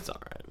 That's all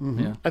right. Mm-hmm.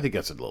 Yeah. I think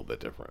that's a little bit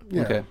different.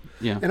 Yeah. Okay.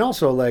 Yeah. And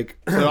also like...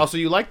 But also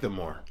you like them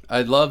more.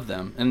 I love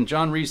them. And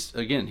John Reese,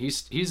 again,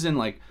 he's in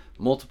like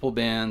multiple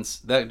bands.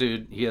 That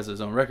dude, he has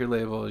his own record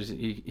label.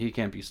 He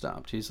can't be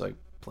stopped. He's like...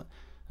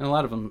 And a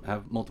lot of them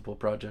have multiple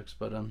projects,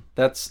 but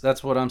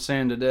that's what I'm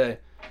saying today.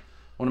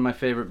 One of my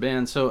favorite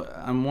bands. So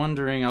I'm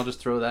wondering, I'll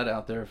just throw that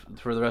out there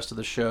for the rest of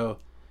the show.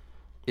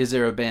 Is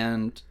there a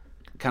band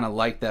kind of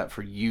like that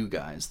for you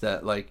guys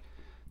that like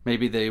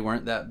maybe they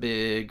weren't that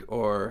big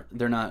or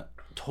they're not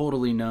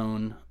totally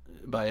known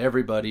by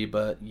everybody,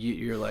 but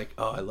you're like,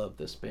 oh, I love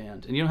this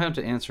band, and you don't have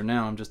to answer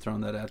now. I'm just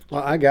throwing that out.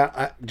 Well,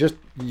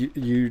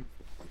 you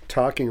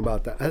talking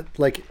about that.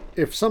 Like,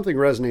 if something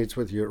resonates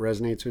with you, it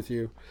resonates with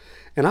you.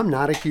 And I'm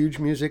not a huge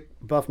music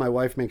buff. My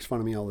wife makes fun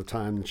of me all the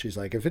time, and she's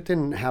like, if it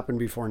didn't happen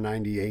before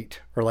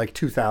 98 or like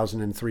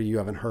 2003, you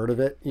haven't heard of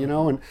it,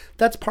 And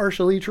that's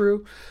partially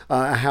true.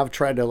 I have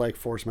tried to like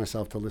force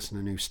myself to listen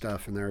to new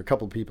stuff, and there are a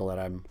couple people that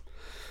I'm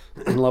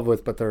in love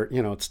with, but they're,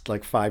 it's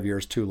like 5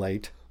 years too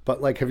late. But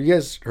like, have you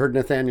guys heard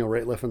Nathaniel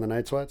Rateliff and the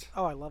Night Sweats?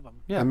 Oh, I love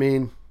them. Yeah. I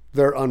mean,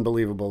 they're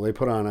unbelievable. They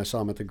put on, I saw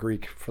them at the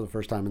Greek for the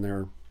first time, and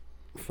they're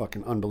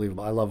fucking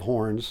unbelievable. I love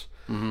horns.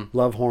 Mm-hmm.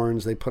 Love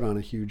horns. They put on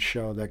a huge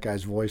show. That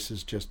guy's voice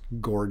is just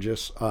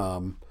gorgeous.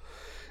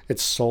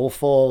 It's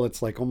soulful.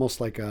 It's like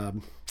almost like a,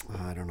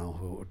 I don't know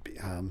who it would be.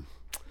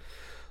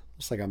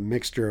 It's like a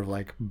mixture of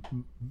like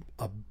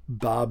a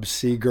Bob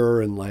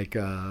Seger and like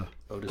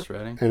Otis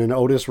Redding. And an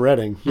Otis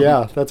Redding.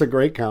 Yeah, that's a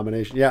great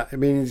combination. Yeah, I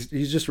mean,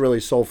 he's just really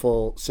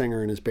soulful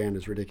singer, and his band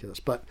is ridiculous.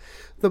 But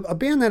a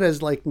band that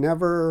has like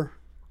never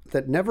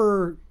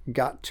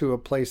got to a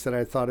place that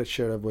I thought it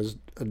should have was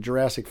a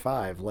Jurassic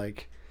 5.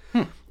 Like,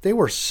 they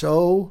were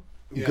so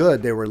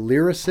good. They were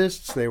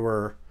lyricists. They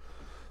were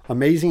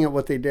amazing at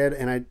what they did.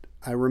 And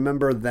I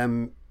remember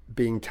them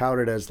being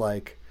touted as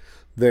like,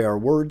 they are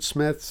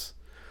wordsmiths.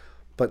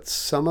 But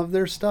some of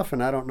their stuff,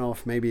 and I don't know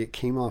if maybe it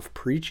came off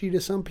preachy to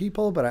some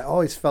people, but I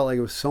always felt like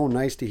it was so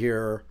nice to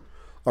hear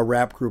a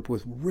rap group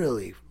with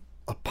really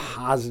a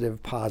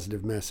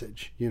positive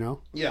message,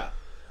 Yeah.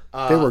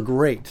 They were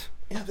great.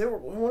 Yeah, they were. I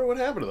wonder what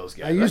happened to those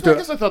guys. I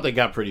guess I thought they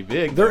got pretty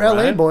big. They're though,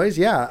 LA right? boys,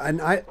 yeah,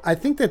 and I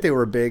think that they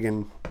were big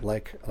and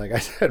like I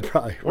said,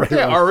 probably Weren't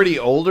they already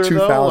older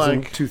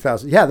 2000, though?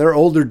 2000. Yeah, they're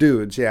older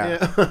dudes.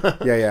 Yeah,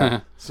 yeah.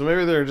 So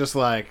maybe they're just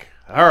like,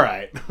 all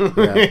right,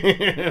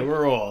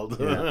 we're old.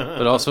 Yeah.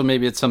 But also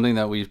maybe it's something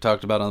that we've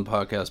talked about on the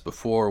podcast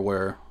before,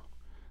 where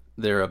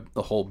they're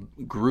a whole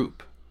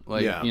group.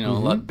 Like a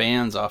lot of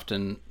bands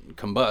often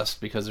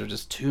combust because there's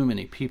just too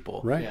many people.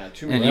 Right. Yeah,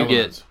 too many. And you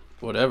get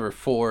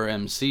 4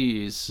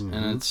 MCs,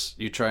 and it's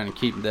you trying to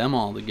keep them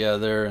all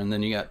together, and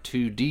then you got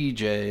 2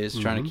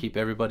 DJs trying to keep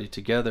everybody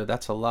together.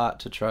 That's a lot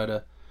to try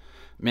to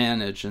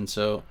manage. And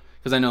so,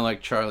 because I know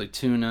like Charlie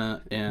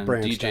Tuna and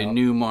Branched DJ out.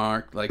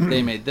 Newmark, like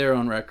they made their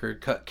own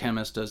record. Cut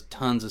Chemist does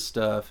tons of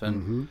stuff,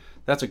 and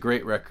That's a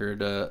great record.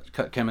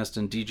 Cut Chemist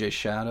and DJ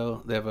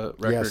Shadow. They have a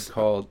record Yes.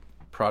 called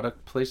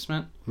Product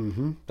Placement.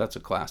 Mm-hmm. That's a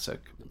classic.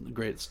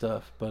 Great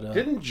stuff. But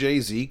Didn't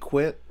Jay-Z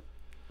quit?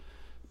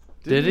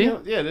 Did he?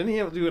 Yeah, didn't he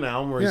do an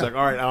album where he's Yeah. like,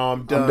 all right,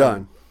 I'm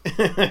done. I'm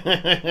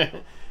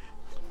done.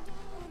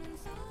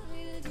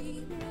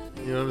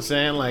 You know what I'm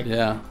saying? Like,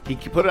 Yeah. he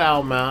put an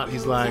album out.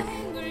 He's like,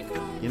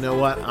 you know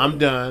what? I'm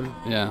done.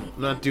 Yeah.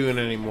 I'm not doing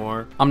it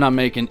anymore. I'm not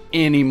making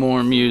any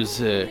more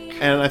music.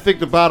 And I think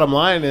the bottom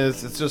line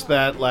is, it's just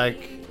that,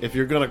 like, if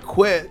you're going to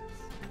quit,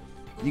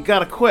 you got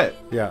to quit.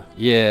 Yeah.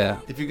 Yeah.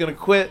 If you're going to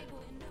quit,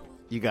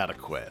 you got to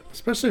quit.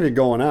 Especially if you're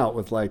going out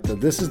with like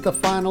this is the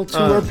final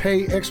tour,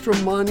 pay extra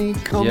money,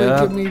 come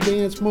Yeah. and give me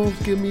dance moves,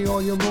 give me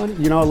all your money.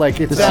 You know,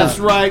 like it's That's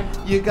right.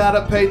 You got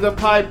to pay the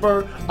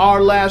piper.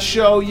 Our last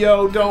show,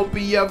 yo, don't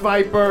be a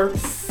viper.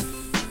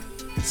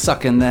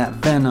 Sucking that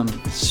venom,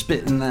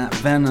 spitting that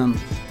venom.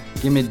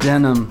 Give me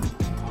denim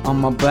on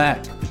my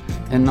back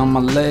and on my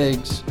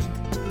legs.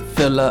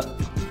 Fill up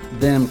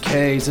them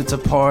K's, it's a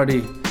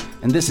party.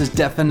 And this is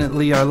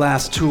definitely our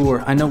last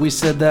tour. I know we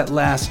said that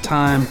last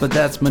time, but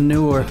that's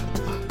manure.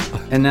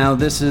 And now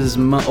this is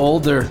my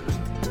older.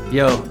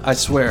 Yo, I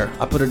swear,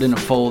 I put it in a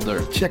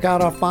folder. check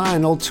out our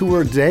final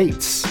tour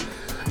dates.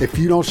 If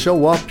you don't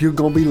show up, you're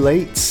gonna be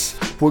late.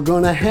 We're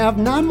gonna have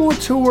 9 more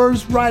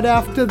tours right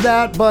after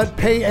that, but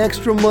pay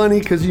extra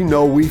money cause you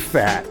know we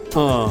fat.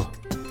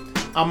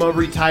 I'm gonna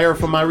retire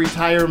from my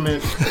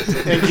retirement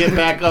and get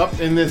back up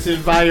in this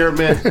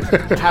environment.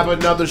 Have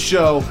another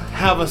show,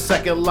 have a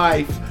second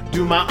life,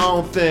 do my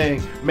own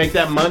thing, make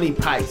that money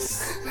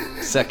pice.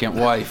 Second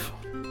wife,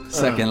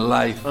 second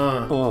life.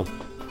 Oh.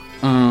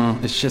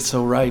 This shit's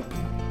so ripe.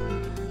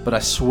 But I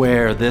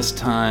swear this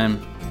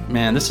time,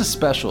 man, this is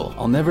special.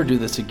 I'll never do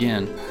this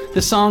again.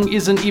 This song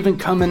isn't even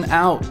coming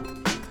out.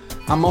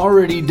 I'm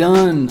already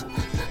done.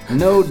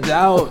 No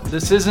doubt.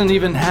 This isn't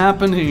even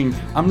happening.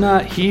 I'm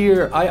not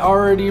here. I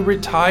already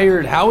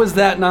retired. How is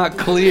that not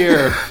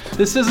clear?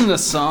 This isn't a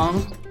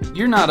song.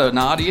 You're not an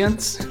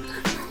audience.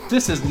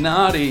 This is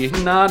naughty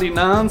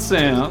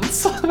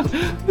nonsense.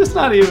 This is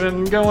not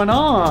even going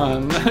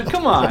on.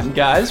 Come on,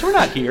 guys. We're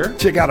not here.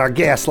 Check out our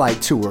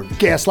Gaslight Tour.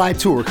 Gaslight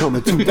Tour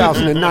coming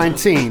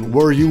 2019.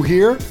 Were you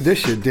here? This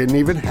shit didn't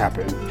even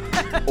happen.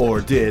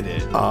 Or did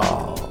it?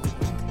 Oh.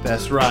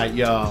 That's right,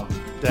 y'all.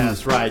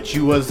 That's right.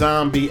 You a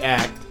zombie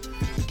act.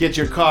 Get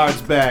your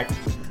cards back.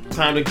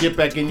 Time to get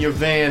back in your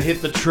van,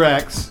 hit the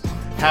tracks.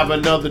 Have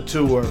another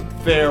tour.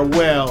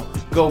 Farewell.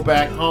 Go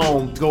back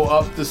home. Go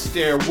up the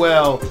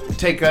stairwell.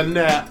 Take a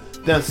nap.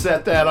 Then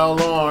set that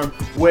alarm.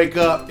 Wake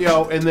up,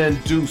 yo, and then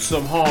do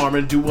some harm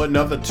and do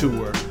another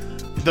tour.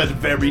 The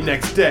very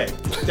next day.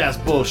 That's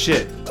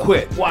bullshit.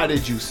 Quit. Why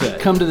did you say?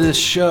 Come to this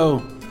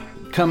show.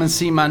 Come and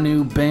see my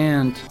new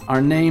band.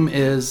 Our name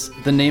is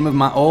the name of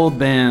my old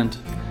band.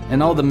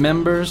 And all the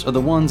members are the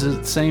ones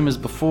the same as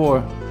before.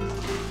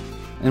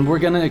 And we're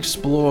gonna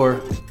explore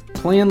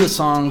playing the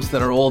songs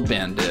that our old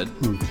band did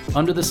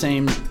under the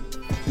same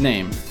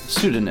name,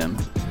 pseudonym.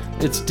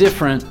 It's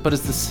different, but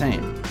it's the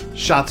same.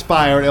 Shots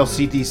fired,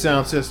 LCD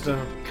sound system.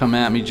 Come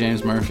at me,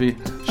 James Murphy.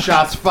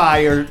 Shots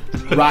fired,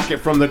 rocket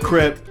from the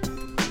crypt.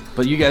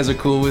 But you guys are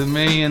cool with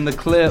me in the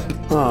clip.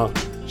 Shots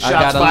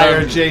gotta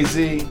fired, love-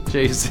 Jay-Z.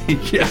 Jay-Z,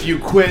 yeah. If you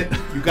quit,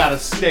 you gotta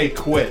stay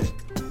quit.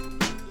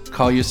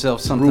 Call yourself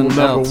something Rule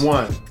number else.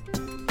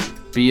 1.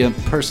 Be a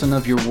person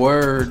of your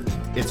word.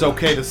 It's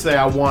okay to say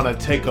I wanna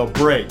take a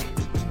break.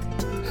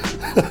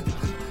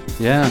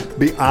 Yeah.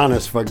 Be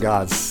honest, for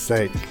God's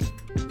sake.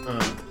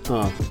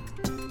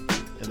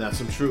 And that's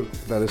some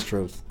truth. That is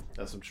truth.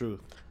 That's some truth.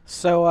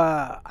 So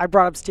I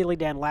brought up Steely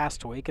Dan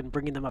last week and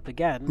bringing them up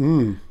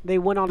again. They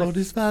went on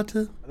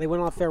they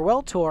went on a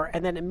farewell tour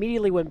and then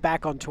immediately went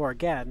back on tour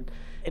again.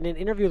 In an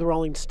interview with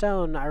Rolling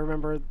Stone, I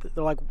remember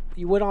they're like,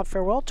 "You went on a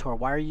farewell tour.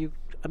 Why are you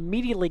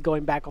immediately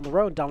going back on the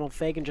road?" Donald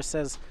Fagen just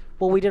says,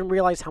 "Well, we didn't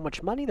realize how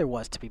much money there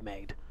was to be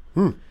made."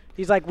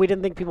 He's like, "We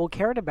didn't think people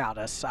cared about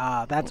us.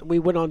 We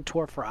went on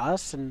tour for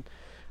us, and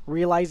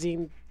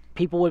realizing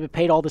people would have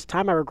paid all this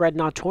time, I regret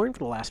not touring for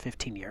the last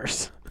 15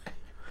 years."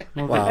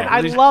 Wow. And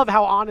I love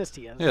how honest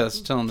he is. Yeah, it's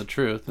telling the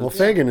truth. Well,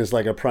 Fagan is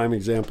like a prime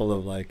example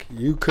of like,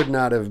 you could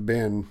not have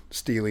been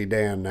Steely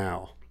Dan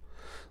now.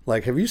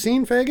 Like, have you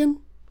seen Fagan?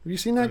 Have you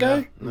seen that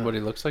guy? What he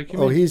looks like, you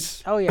Oh, mean?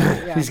 he's Oh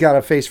yeah. he's got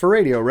a face for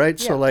radio, right?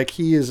 So Yeah. like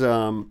he is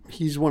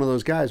he's one of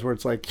those guys where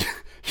it's like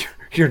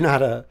you're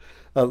not a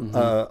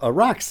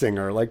rock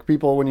singer. Like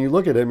people when you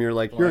look at him, you're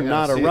like, you're I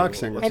not gotta a see rock it.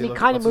 singer. And he What's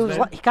kind of his moves name?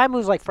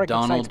 like Frankenstein's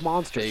Donald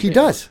monster. Fagen. He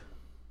does.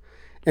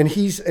 And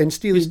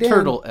Steely He's Dan.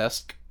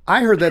 turtle-esque.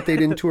 I heard that they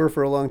didn't tour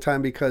for a long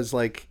time because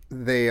like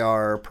they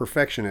are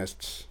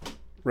perfectionists,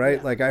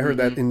 right? Like I heard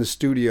that in the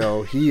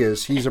studio.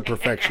 He's a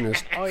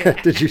perfectionist. Oh, yeah.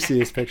 Did you see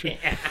his picture?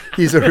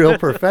 He's a real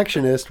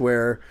perfectionist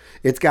where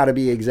it's got to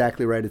be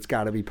exactly right. It's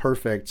got to be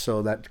perfect.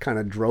 So that kind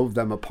of drove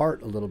them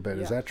apart a little bit.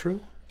 Is that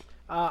true?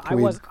 I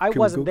we wasn't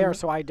Google there, it?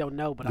 so I don't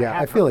know. But Yeah, I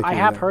have I feel like I you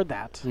were have there. heard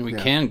that. I mean, we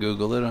can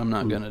Google it. I'm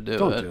not going to do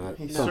Don't it. do it.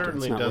 He Don't do it.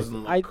 certainly It's not worth doesn't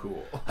it. look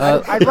cool.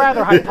 I'd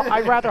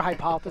rather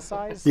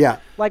hypothesize. Yeah.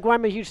 Like when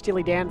I'm a huge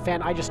Steely Dan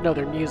fan, I just know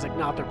their music,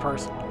 not their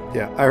person.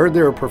 Yeah, I heard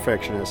they were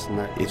perfectionists, and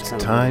that was It's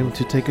kind of time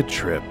to take a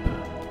trip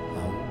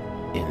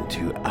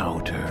into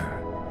outer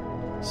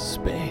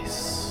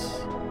space.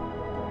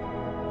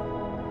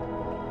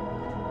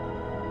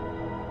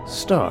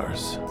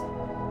 Stars,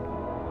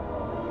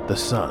 the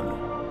sun,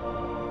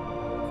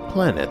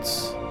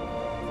 planets,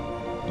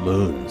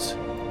 moons.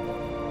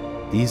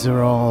 These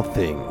are all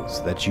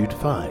things that you'd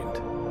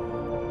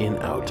find in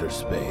outer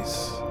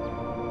space.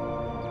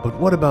 But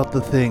what about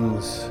the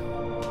things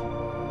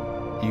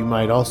you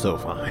might also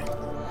find?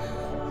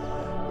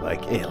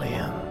 Like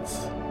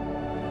aliens.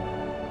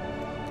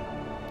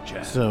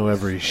 So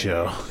every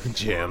show,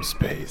 Jam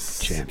Space.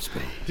 Jam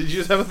Space. Did you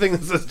just have a thing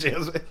that says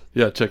Jam Space?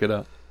 Yeah, check it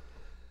out.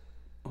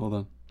 Hold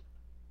on.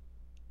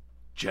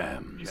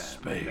 Jam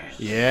Space.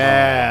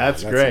 Yeah,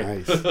 that's great.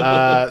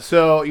 Nice.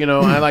 So,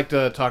 I like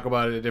to talk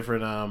about a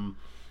different,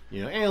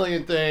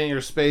 alien thing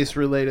or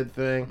space-related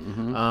thing.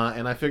 Mm-hmm.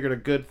 And I figured a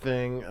good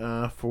thing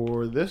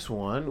for this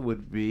one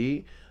would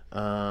be,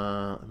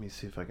 let me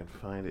see if I can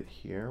find it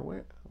here.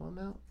 Well,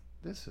 no,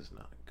 this is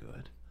not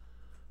good.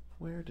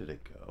 Where did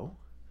it go?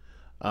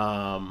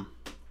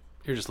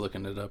 You're just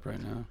looking it up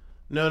right now.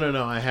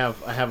 No. I have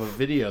a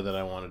video that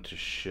I wanted to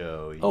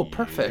show you. Oh,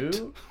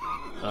 perfect.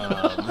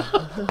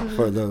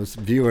 For those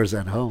viewers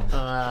at home.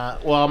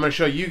 Well, I'm going to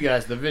show you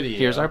guys the video.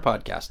 Here's our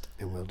podcast.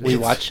 And we'll do We it.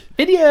 watch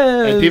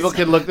videos. And people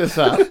can look this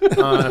up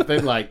if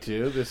they'd like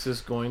to. This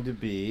is going to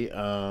be.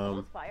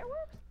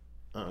 Fireworks?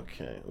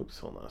 Okay. Oops.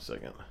 Hold on a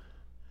second.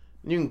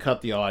 You can cut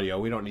the audio.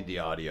 We don't need the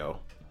audio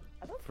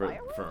Are those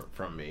fireworks?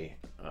 from me.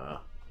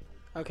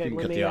 Okay, You can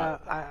let cut me. the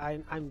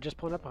audio. I'm just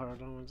pulling up.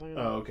 Hold on one second.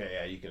 Oh, okay.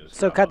 Yeah, you can just.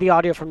 So cut the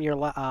audio from your.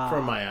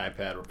 from my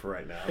iPad for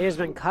right now. It has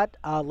been cut.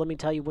 Let me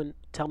tell you when.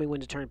 Tell me when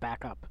to turn it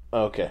back up.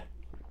 Okay.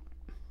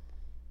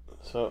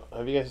 So,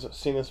 have you guys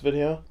seen this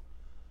video?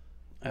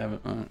 I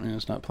haven't.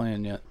 It's not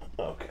playing yet.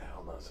 Okay,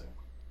 hold on a second.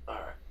 All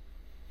right.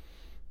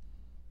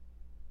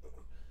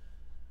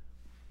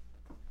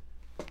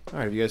 All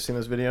right. Have you guys seen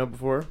this video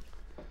before?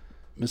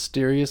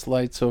 Mysterious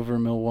lights over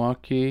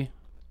Milwaukee.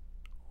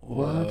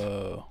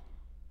 Whoa.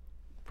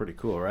 Pretty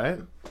cool, right?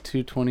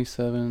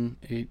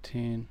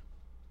 227:18.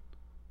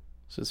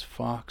 This is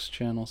Fox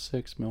Channel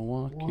 6,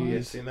 Milwaukee. You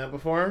guys seen that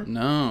before?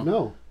 No.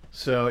 No.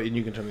 So, and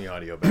you can turn the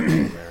audio back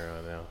on there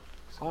now.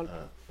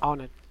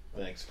 On it.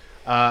 Thanks.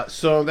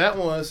 So that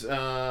was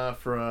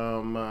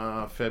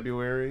from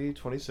February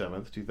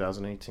 27th,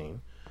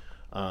 2018.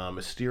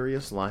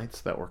 Mysterious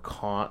lights that were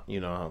caught.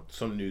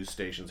 Some news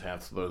stations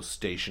have those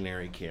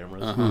stationary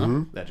cameras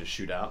that just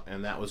shoot out.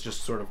 And that was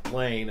just sort of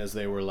playing as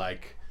they were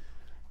like,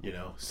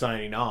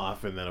 signing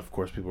off. And then, of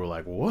course, people were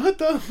like, what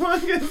the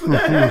fuck is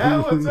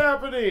that? What's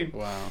happening?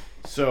 Wow.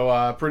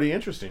 So pretty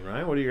interesting,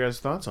 right? What are your guys'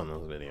 thoughts on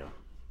this video?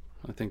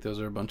 I think those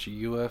are a bunch of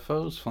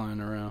UFOs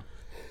flying around.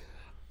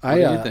 What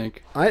do you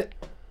think?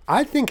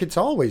 I think it's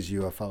always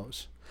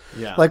UFOs.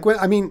 Yeah. Like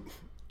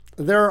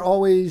there are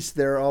always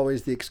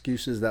the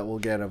excuses that we'll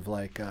get of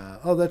like,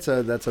 that's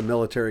a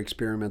military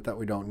experiment that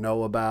we don't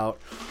know about,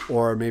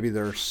 or maybe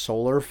there's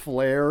solar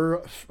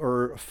flare-ups,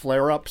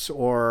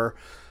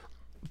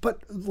 but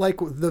like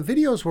the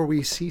videos where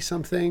we see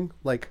something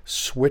like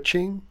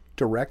switching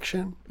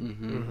direction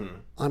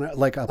on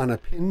a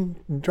pin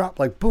drop,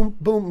 like boom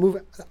boom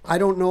move. I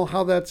don't know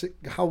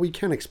how we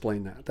can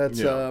explain that.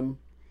 That's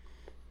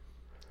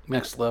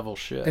Next level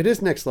shit. it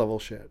is next level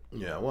shit.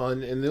 Yeah, well,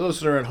 and the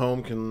listener at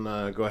home can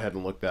go ahead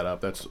and look that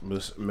up. That's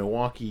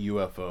Milwaukee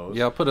UFOs.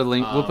 Yeah, I'll put a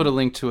link. We'll put a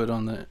link to it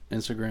on the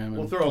Instagram.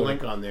 We'll throw a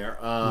link on there.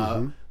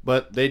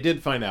 But they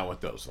did find out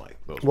what those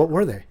What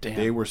were they?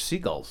 They were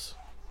seagulls.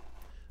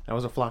 That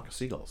was a flock of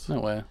seagulls.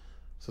 No way.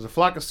 So there's a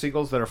flock of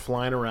seagulls that are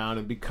flying around,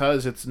 and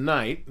because it's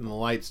night and the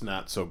light's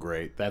not so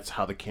great, that's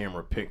how the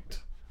camera picked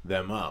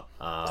them up.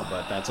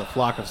 But that's a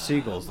flock of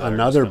seagulls. That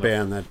Another are just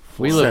band that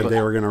We said live- they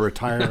were going to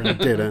retire and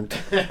didn't.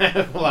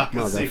 flock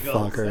of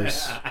seagulls.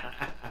 Motherfuckers.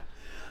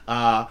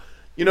 But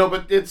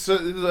it's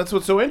that's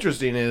what's so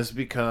interesting is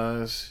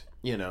because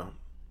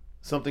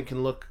something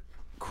can look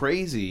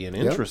crazy and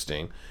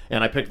interesting,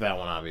 and I picked that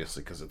one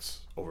obviously because it's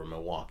over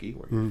Milwaukee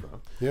where you're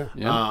from. Yeah.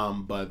 Yeah.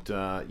 But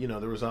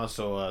there was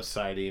also a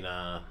sighting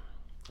I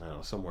don't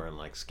know, somewhere in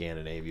like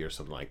Scandinavia or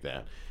something like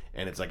that,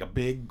 and it's like a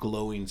big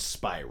glowing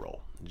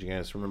spiral. Did you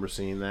guys remember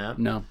seeing that?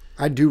 No.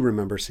 I do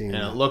remember seeing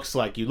And that. it looks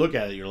like, you look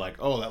at it, you're like,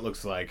 oh, that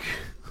looks like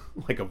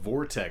like a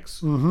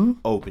vortex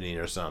opening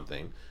or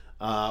something.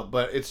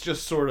 But it's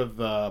just sort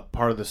of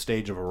part of the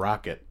stage of a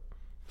rocket.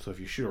 So if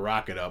you shoot a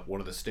rocket up, one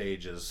of the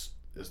stages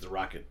is the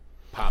rocket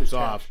pops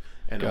off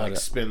and it Got like it.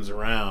 spins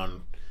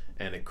around,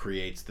 and it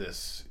creates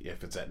this,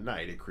 if it's at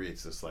night, it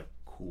creates this like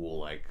cool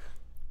like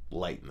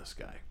light in the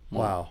sky.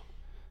 Wow.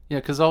 Yeah,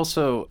 because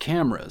also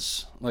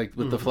cameras, like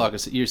with the flock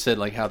of, you said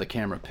like how the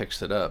camera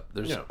picks it up.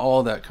 There's Yeah.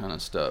 all that kind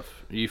of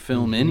stuff. You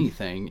film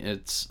anything,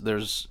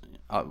 there's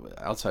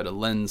outside of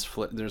lens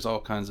flip, there's all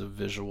kinds of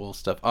visual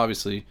stuff.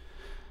 Obviously,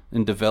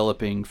 in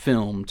developing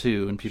film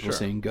too, and people Sure.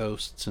 seeing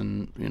ghosts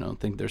and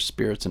think there's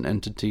spirits and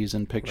entities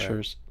in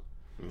pictures.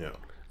 Yeah.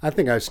 I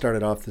think I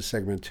started off this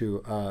segment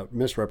too,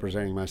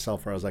 misrepresenting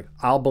myself, where I was like,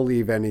 "I'll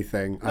believe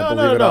anything."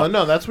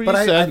 No. That's what you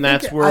said, and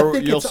that's where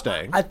you'll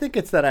stay. I think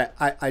it's that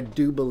I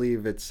do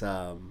believe it's.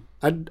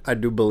 I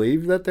do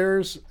believe that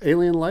there's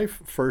alien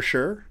life for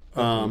sure.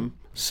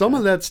 Some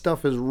of that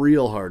stuff is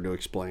real hard to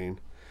explain,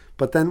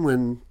 but then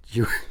when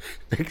you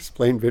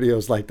explain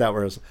videos like that,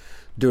 where it's,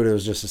 dude, it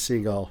was just a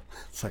seagull.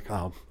 It's like,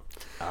 oh.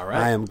 All right.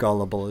 I am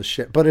gullible as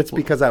shit, but it's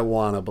because I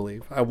want to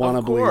believe. I want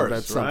to believe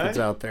that something's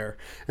out there,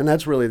 and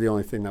that's really the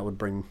only thing that would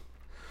bring.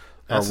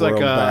 That's our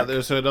world back.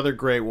 There's another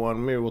great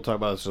one. Maybe we'll talk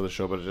about this on the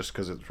show, but just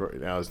because it's right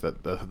now is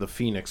that the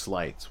Phoenix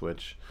lights,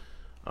 which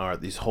are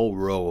these whole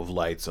row of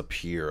lights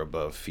appear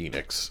above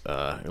Phoenix.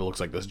 It looks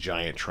like this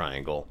giant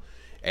triangle,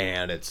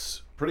 and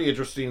it's pretty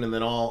interesting. And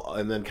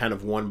then kind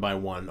of one by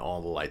one,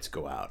 all the lights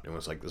go out. It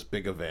was like this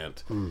big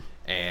event,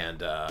 and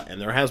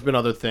there has been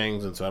other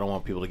things, and so I don't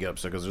want people to get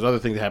upset because there's other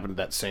things that happened at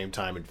that same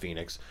time in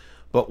Phoenix.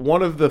 But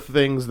one of the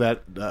things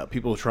that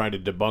people trying to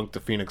debunk the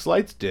Phoenix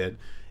lights did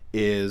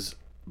is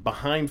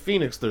behind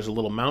Phoenix there's a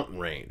little mountain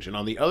range, and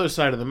on the other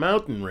side of the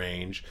mountain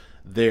range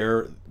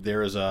there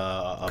is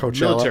a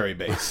military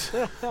base.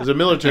 There's a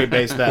military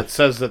base that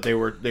says that they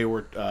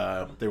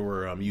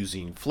were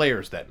using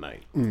flares that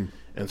night.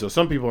 And so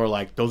some people are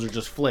like, those are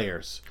just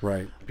flares.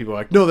 Right. People are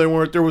like, no, they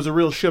weren't. There was a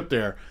real ship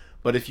there.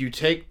 But if you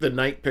take the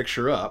night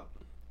picture up,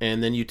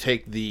 and then you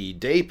take the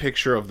day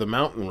picture of the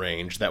mountain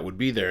range that would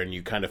be there, and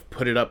you kind of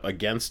put it up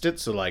against it,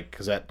 so like,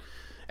 because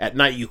at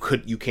night you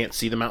can't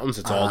see the mountains.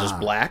 It's all just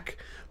black.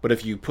 But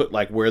if you put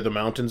like where the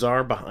mountains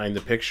are behind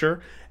the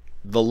picture,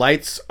 the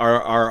lights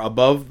are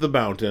above the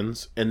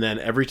mountains, and then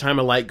every time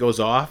a light goes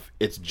off,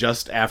 it's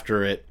just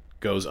after it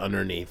goes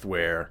underneath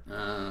where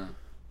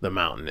the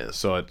mountain is.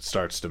 So it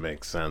starts to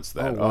make sense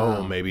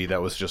that, maybe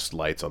that was just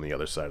lights on the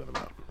other side of the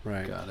mountain.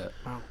 Right. Got it.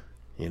 Wow.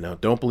 You know,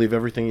 don't believe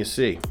everything you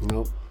see.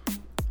 Nope.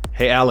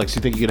 Hey, Alex,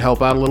 you think you could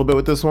help out a little bit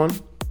with this one?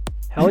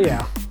 Hell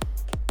yeah.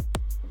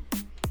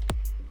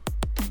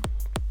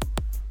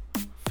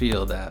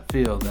 Feel that.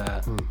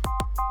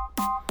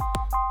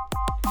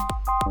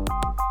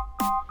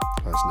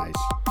 That's nice.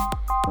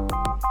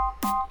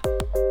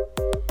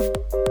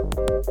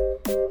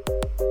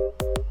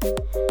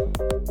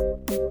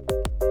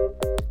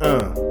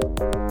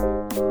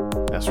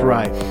 That's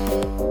right.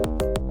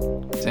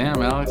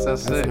 Damn, Alex,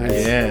 that's sick.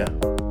 nice. Yeah.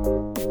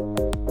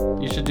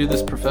 You should do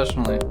this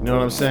professionally. You know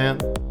what I'm saying?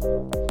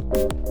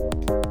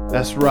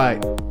 That's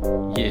right.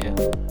 Yeah.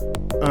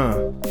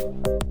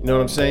 You know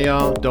what I'm saying,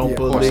 y'all? Don't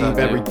course I believe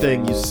do.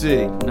 everything you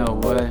see. No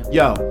way.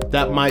 Yo,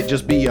 that might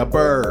just be a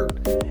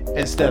bird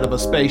instead of a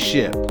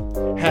spaceship.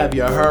 Have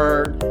you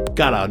heard?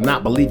 Gotta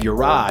not believe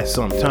your eyes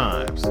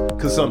sometimes.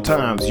 Cause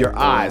sometimes your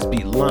eyes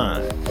be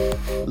lying.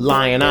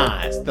 Lying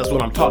eyes, that's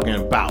what I'm talking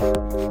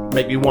about.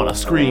 Make me wanna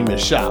scream and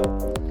shout.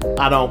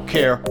 I don't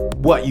care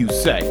what you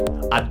say.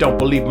 I don't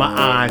believe my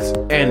eyes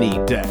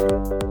any day.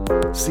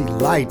 See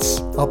lights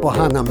up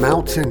behind the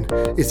mountain.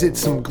 Is it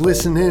some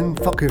glistening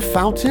fucking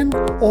fountain?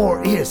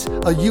 Or is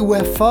a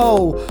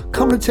UFO?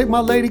 Come to take my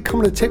lady,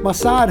 come to take my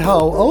side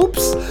hoe.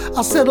 Oops,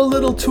 I said a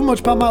little too much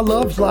about my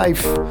love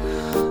life.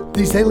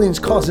 These aliens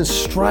causing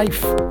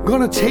strife.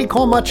 Gonna take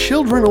all my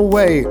children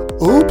away.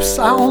 Oops,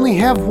 I only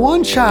have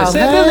one child. They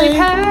say really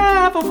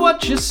half of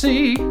what you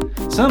see,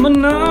 some of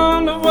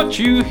none of what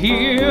you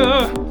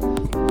hear.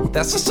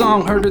 That's the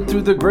song, heard it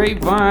through the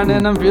grapevine,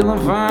 and I'm feeling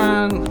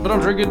fine. But I'm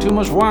drinking too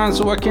much wine,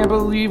 so I can't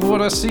believe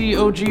what I see.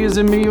 OG, is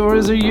it me or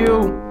is it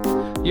you?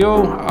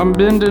 Yo, I'm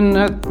bending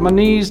at my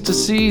knees to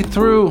see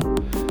through,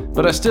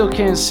 but I still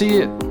can't see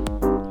it.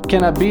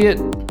 Can I be it?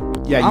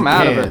 Yeah, you I'm can.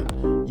 out of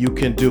it. You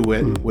can do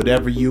it.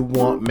 Whatever you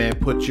want, man,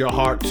 put your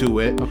heart to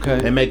it. Okay.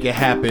 And make it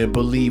happen.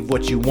 Believe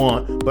what you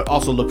want, but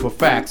also look for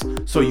facts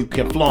so you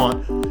can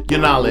flaunt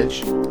your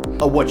knowledge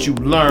of what you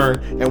learn.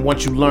 And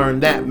once you learn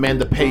that, man,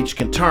 the page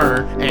can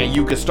turn and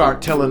you can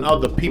start telling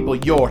other people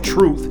your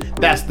truth.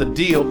 That's the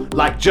deal,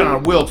 like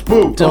John Wilkes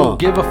Booth. Don't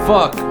give a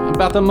fuck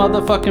about the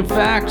motherfucking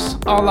facts.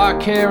 All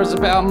I care is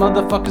about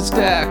motherfucking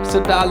stacks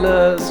of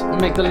dollars.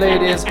 Make the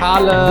ladies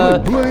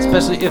holler,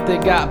 especially if they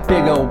got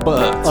big old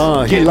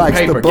butts. He Getting likes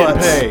paper, the getting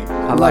butts. paid.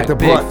 I like the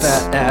big butts.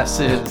 fat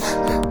asses.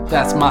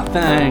 That's my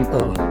thing.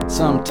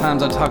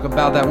 Sometimes I talk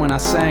about that when I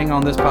sang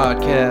on this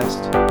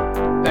podcast.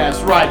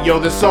 That's right, yo,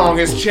 this song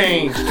has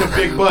changed to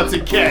big butts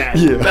and cash.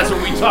 Yeah. That's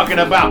what we talking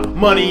about,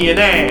 money and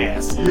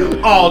ass.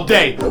 All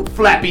day,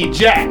 flappy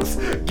jacks,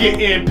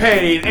 getting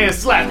paid and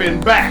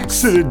slapping backs.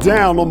 Sit it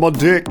down on my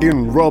dick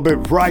and rub it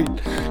right.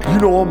 You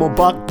know I'm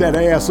about that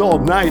ass all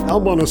night.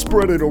 I'm gonna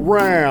spread it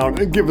around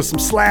and give it some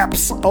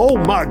slaps. Oh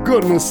my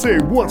goodness, say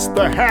what's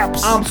the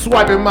haps? I'm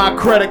swiping my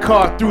credit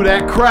card through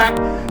that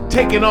crack,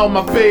 taking all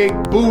my big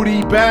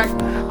booty back.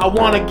 I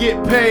wanna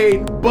get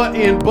paid, butt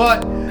in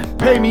butt,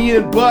 pay me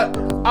in butt,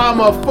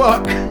 I'm a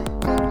fuck.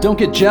 Don't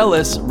get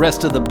jealous,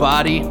 rest of the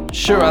body.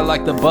 Sure, I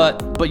like the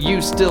butt, but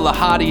you still a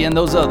hottie in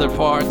those other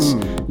parts.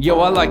 Yo,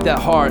 I like that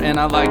heart, and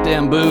I like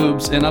them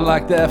boobs, and I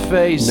like that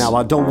face. Now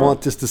I don't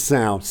want this to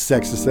sound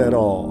sexist at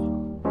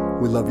all.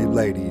 We love you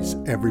ladies,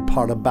 every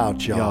part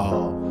about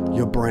y'all.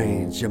 Your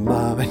brains, your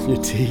mom, and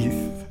your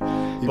teeth.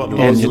 But Even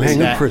though you mostly hang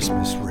a that.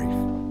 Christmas wreath.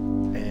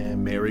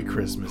 And Merry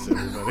Christmas,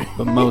 everybody.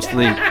 But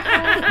mostly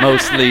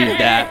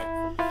that.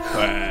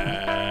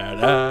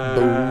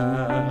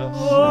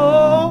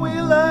 Oh,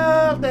 we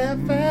love that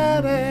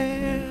fat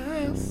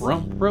ass.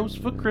 Rump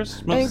roast for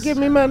Christmas. And give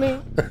me money.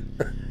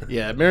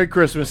 Yeah, Merry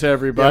Christmas,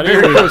 everybody.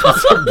 Merry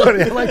Christmas,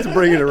 everybody. I like to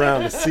bring it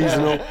around.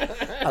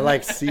 I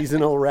like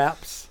seasonal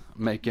wraps.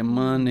 Making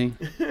money.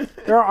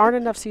 There aren't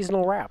enough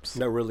seasonal wraps.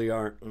 There really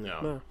aren't.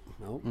 No.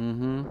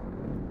 No.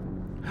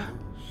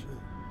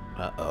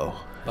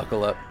 Uh-oh.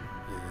 Buckle up.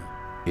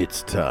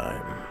 It's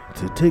time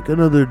to take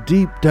another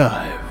deep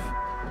dive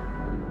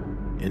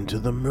into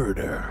the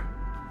murder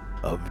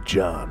of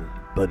John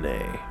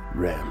Benet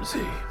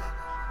Ramsey.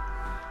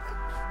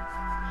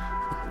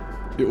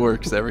 It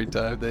works every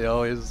time. They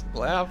always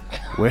laugh.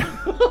 When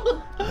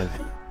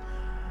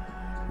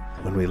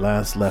we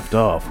last left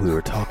off, we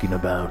were talking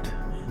about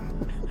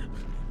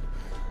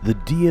the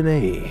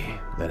DNA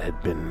that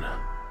had been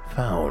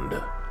found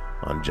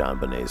on John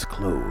Benet's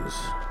clothes.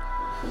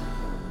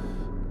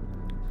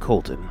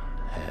 Colton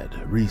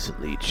had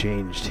recently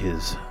changed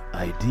his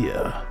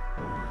idea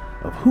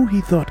of who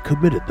he thought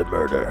committed the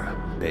murder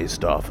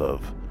based off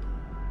of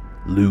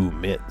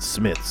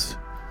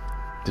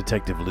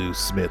Detective Lou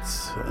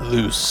Smith's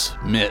Loose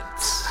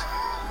mitts.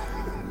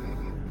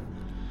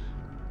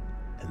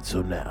 And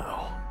so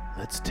now,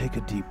 let's take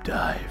a deep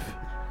dive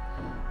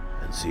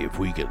and see if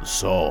we can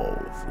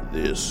solve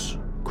this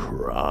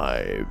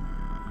crime.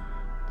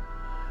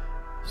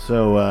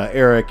 So,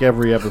 Eric,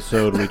 every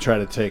episode we try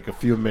to take a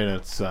few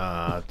minutes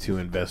to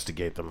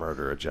investigate the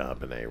murder of John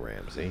Benet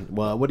Ramsey.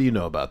 Well, what do you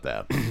know about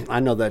that?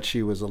 I know that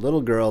she was a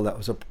little girl that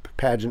was a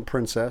pageant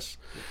princess.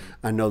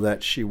 I know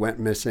that she went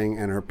missing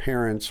and her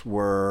parents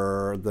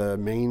were the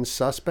main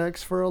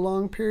suspects for a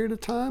long period of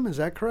time. Is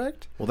that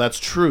correct? Well, that's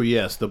true,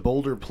 yes. The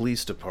Boulder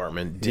Police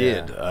Department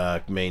did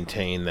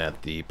maintain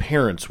that the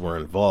parents were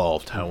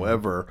involved.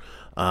 However,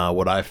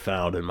 what I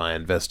found in my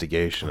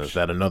investigation is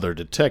that another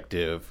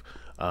detective,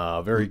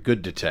 a very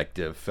good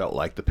detective, felt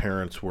like the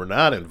parents were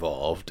not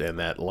involved and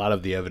that a lot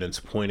of the evidence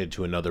pointed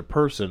to another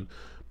person,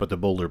 but the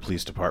Boulder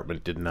Police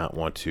Department did not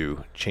want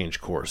to change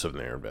course of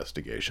their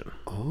investigation.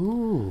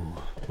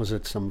 Oh, was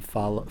it some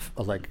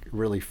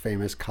really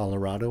famous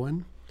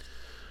Coloradoan?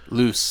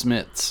 Loose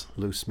mitts.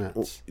 Lou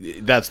Smets.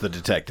 That's the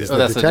detective. Oh,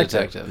 that's detective.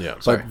 the detective. Yeah.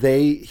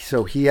 Sorry. But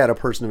so he had a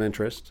person of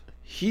interest.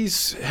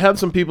 He's had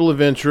some people of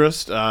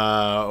interest.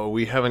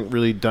 We haven't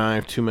really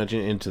dived too much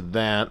into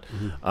that,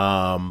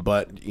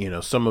 but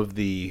some of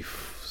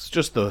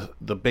just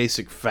the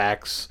basic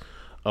facts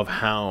of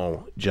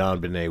how John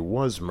Benet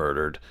was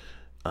murdered,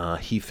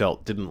 he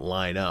felt didn't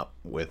line up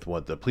with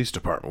what the police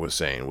department was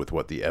saying, with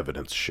what the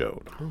evidence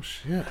showed. Oh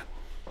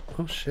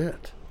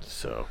shit.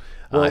 So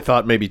I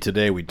thought maybe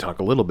today we'd talk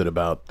a little bit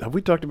about. Have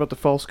we talked about the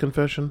false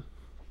confession?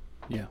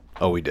 Yeah.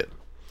 Oh, we did.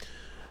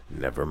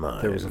 Never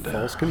mind. There was a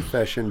false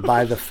confession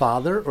by the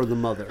father or the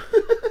mother?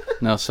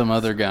 No, some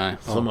other guy.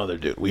 Some other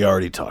dude. We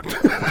already talked.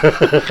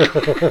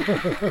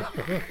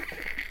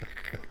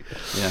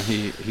 Yeah,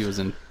 he was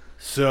in.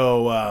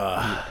 So,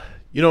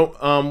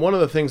 one of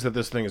the things that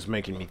this thing is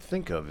making me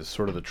think of is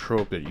sort of the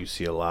trope that you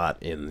see a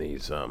lot in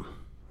these,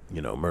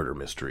 murder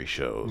mystery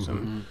shows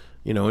and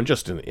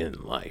just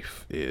in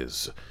life,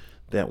 is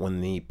that when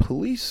the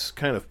police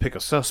kind of pick a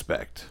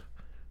suspect,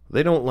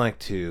 they don't like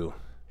to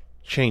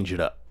change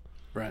it up.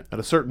 Right. At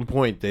a certain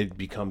point, they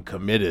become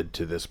committed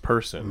to this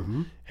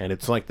person, and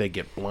it's like they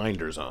get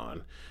blinders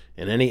on.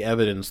 And any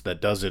evidence that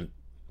doesn't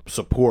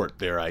support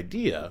their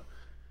idea,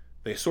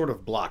 they sort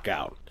of block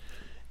out.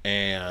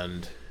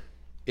 And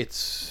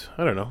it's,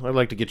 I don't know, I'd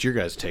like to get your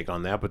guys' take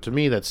on that, but to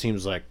me, that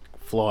seems like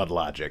flawed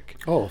logic.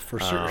 Oh, for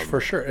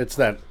sure. It's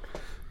that,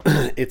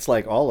 it's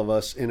like all of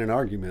us in an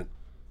argument,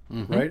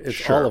 right?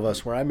 It's all of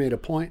us where I made a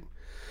point,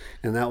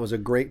 and that was a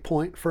great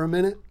point for a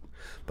minute.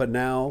 But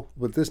now,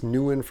 with this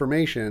new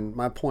information,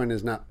 my point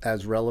is not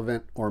as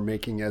relevant or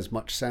making as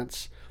much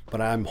sense, but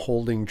I'm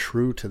holding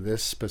true to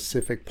this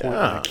specific point,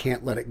 and I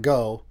can't let it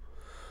go.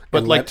 But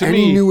and like let to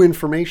any me, new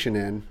information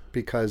in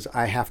because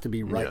I have to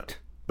be right. Yeah.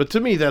 But to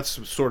me,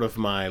 that's sort of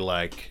my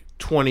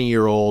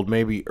 20-year-old,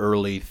 maybe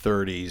early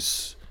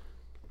 30s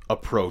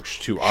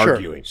approach to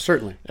arguing.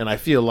 Certainly. And I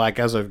feel like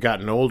as I've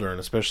gotten older, and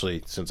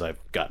especially since I've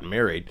gotten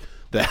married,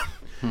 that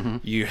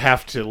you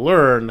have to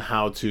learn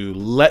how to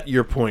let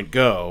your point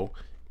go.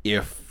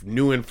 If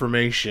new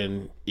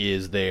information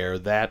is there,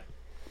 that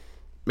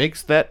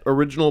makes that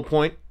original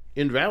point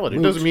invalid.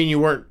 It doesn't mean you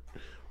weren't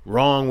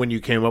wrong when you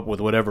came up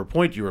with whatever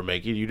point you were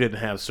making. You didn't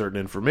have certain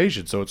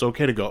information, so it's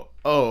okay to go,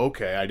 oh,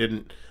 okay, I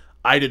didn't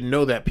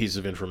know that piece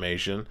of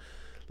information.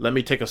 Let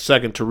me take a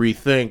second to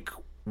rethink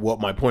what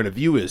my point of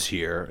view is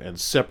here and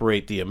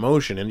separate the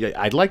emotion. And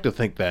I'd like to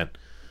think that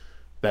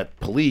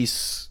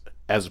police,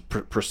 as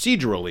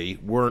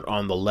procedurally, weren't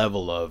on the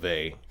level of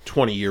a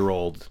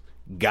 20-year-old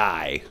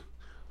guy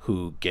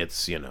who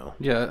gets,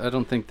 Yeah, I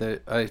don't think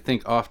that. I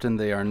think often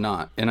they are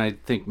not, and I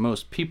think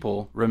most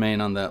people remain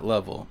on that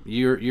level.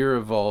 You're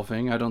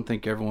evolving. I don't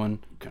think everyone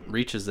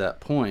reaches that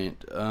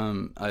point.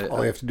 All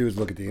you have to do is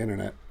look at the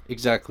internet.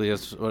 Exactly.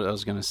 That's what I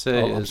was gonna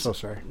say. Oh, I'm so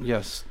sorry.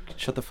 Yes.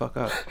 Shut the fuck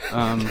up.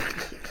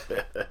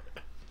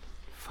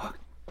 Fuck,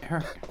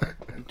 Eric.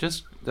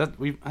 Just that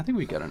I think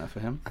we got enough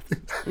of him.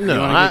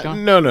 No,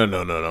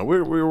 no.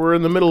 We're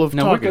in the middle of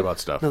No, we're talking good. about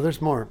stuff. No,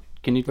 there's more.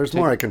 Can you? There's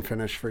more I can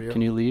finish for you.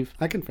 Can you leave?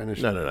 I can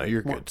finish. No.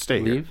 You're good.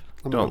 Stay here. Leave?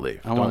 Don't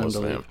leave. I Don't want him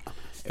listen to to leave. him.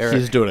 Eric.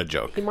 He's doing a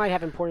joke. He might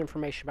have important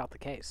information about the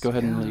case. Go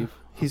ahead and leave.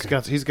 He's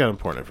got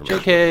important information.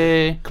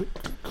 JK.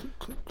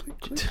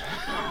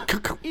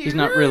 He's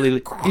not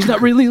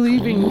really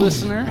leaving,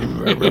 listener.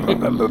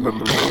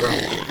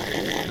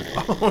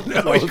 Oh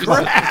no, he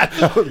crashed.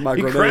 That was my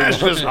He grenade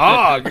crashed launcher. his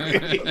hog.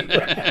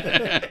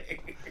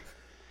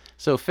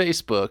 So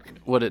Facebook,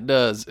 what it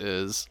does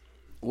is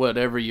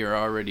whatever you're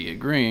already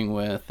agreeing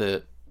with,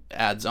 it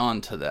adds on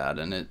to that,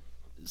 and it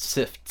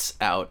sifts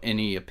out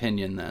any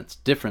opinion that's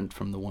different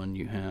from the one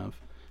you have,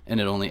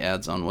 and it only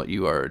adds on what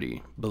you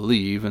already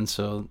believe. And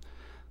so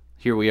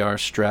here we are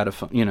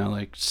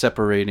like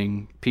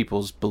separating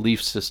people's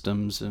belief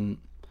systems and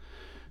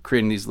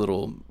creating these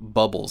little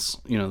bubbles,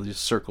 these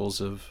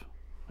circles of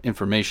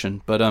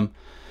information. But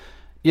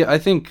yeah, I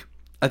think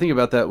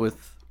about that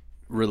with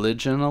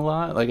religion a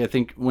lot. Like, I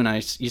think when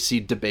you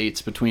see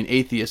debates between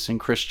atheists and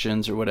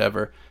Christians or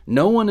whatever,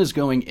 no one is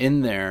going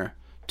in there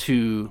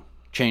to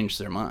change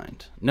their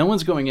mind. No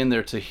one's going in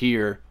there to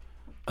hear,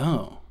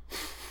 oh,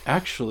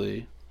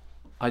 actually,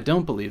 I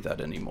don't believe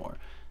that anymore.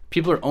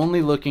 People are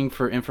only looking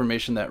for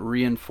information that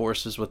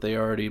reinforces what they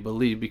already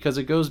believe, because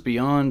it goes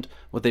beyond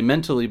what they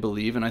mentally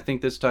believe. And I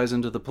think this ties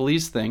into the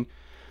police thing.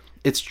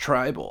 It's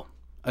tribal.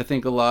 I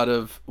think a lot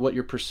of what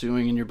you're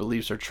pursuing in your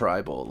beliefs are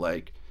tribal.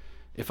 Like,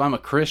 if I'm a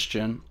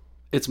Christian,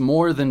 it's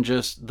more than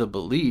just the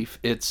belief.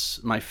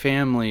 It's my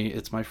family,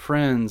 it's my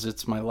friends,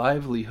 it's my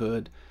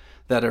livelihood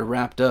that are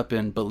wrapped up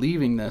in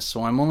believing this.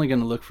 So I'm only going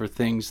to look for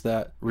things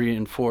that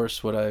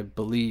reinforce what I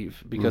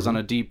believe, because on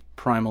a deep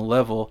primal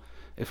level,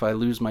 if I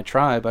lose my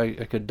tribe, I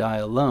could die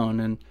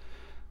alone. And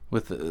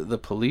with the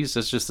police,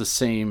 it's just the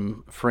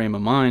same frame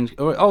of mind.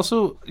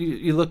 Also,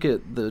 you look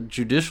at the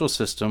judicial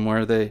system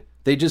where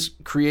they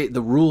just create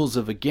the rules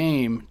of a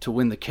game to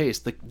win the case.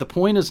 The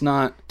point is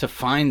not to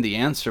find the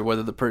answer,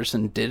 whether the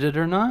person did it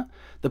or not.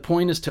 The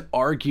point is to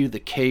argue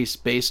the case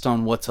based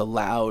on what's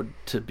allowed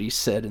to be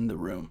said in the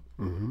room.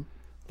 Mm-hmm.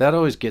 That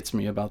always gets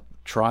me about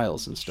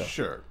trials and stuff.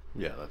 Sure.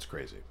 Yeah, that's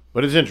crazy.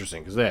 But it's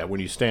interesting because when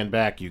you stand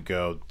back, you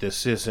go,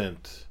 this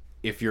isn't...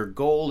 If your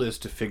goal is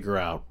to figure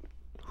out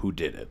who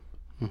did it,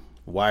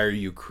 why are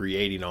you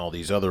creating all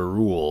these other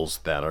rules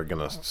that are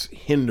going to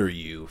hinder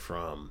you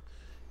from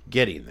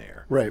getting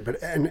there? Right,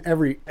 but in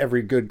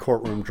every good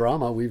courtroom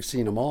drama, we've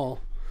seen them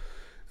all.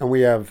 And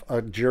we have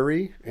a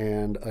jury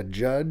and a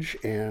judge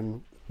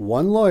and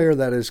one lawyer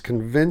that is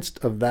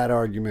convinced of that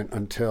argument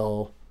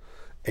until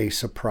a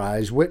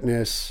surprise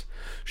witness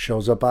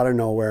shows up out of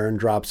nowhere and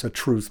drops a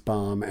truth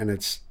bomb, and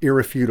it's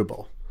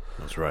irrefutable.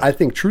 That's right. I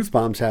think truth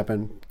bombs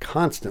happen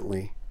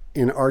constantly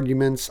in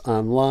arguments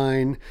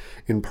online,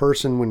 in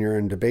person when you're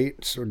in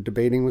debates or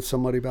debating with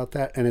somebody about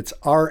that. And it's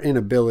our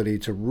inability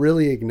to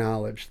really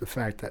acknowledge the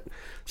fact that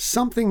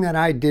something that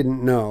I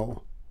didn't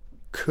know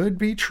could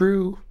be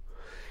true.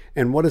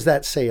 And what does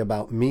that say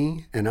about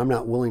me? And I'm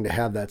not willing to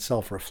have that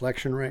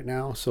self-reflection right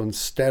now. So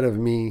instead of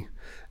me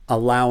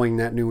allowing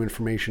that new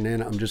information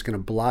in, I'm just going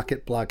to block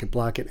it.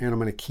 And I'm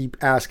going to keep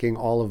asking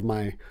all of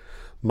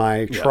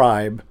my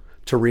tribe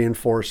to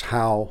reinforce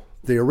how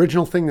the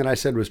original thing that I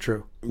said was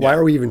true. Why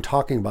are we even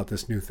talking about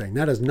this new thing?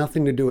 That has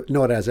nothing to do with...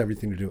 No, it has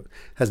everything to do with it.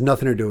 Has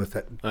nothing to do with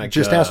it.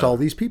 Just ask all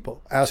these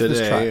people. Ask this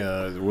today,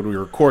 tribe. when we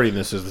were recording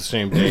this is the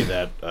same day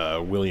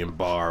that William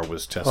Barr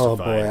was testifying. Oh,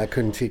 boy, I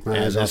couldn't take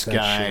my eyes off that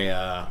shit.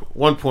 At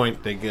one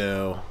point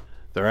they're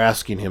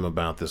asking him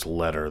about this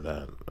letter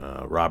that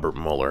Robert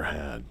Mueller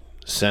had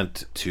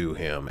sent to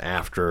him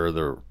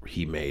after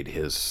he made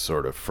his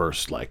sort of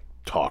first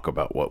talk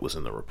about what was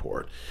in the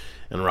report.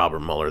 And Robert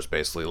Mueller's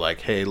basically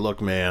like, hey,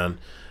 look, man,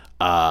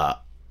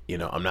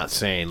 I'm not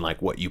saying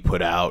what you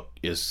put out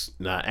is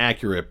not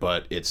accurate,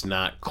 but it's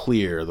not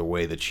clear the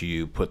way that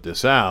you put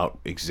this out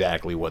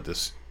exactly what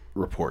this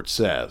report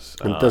says.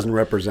 And it doesn't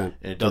represent.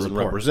 And it doesn't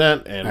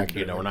represent, and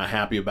we're not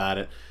happy about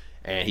it.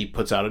 And he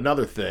puts out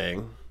another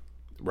thing,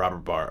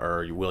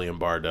 William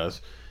Barr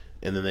does,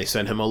 and then they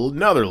send him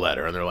another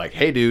letter, and they're like,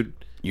 hey, dude,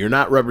 you're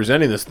not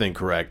representing this thing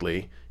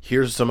correctly.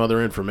 Here's some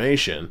other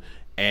information.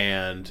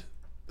 And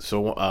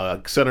so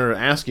senator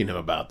asking him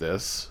about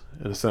this,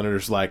 and the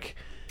senator's like,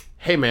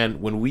 hey, man,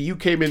 when you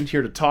came in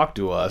here to talk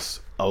to us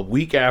a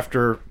week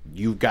after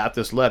you got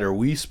this letter,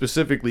 we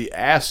specifically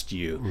asked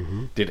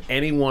you, did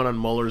anyone on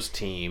Mueller's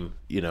team,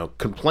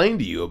 complain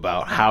to you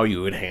about how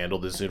you would handle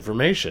this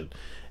information?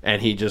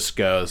 And he just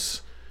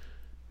goes,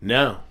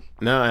 no,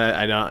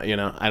 I don't.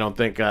 I don't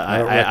think I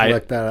don't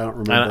recollect that. I don't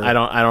remember.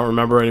 I don't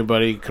remember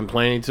anybody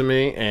complaining to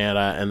me.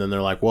 And then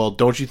they're like, well,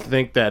 don't you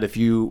think that if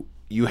you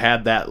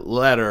had that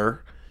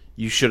letter,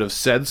 you should have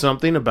said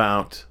something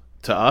about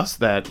to us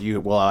that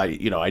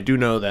I do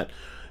know that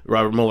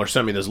Robert Mueller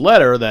sent me this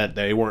letter that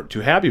they weren't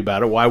too happy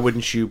about it. Why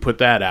wouldn't you put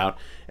that out?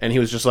 And he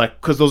was just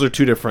like, because those are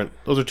two different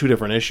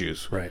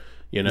issues. Right.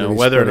 You know, Maybe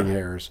whether splitting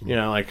hairs. you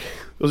know, like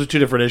those are two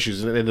different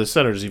issues, and the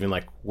senator's even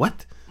like,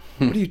 "What?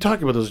 What are you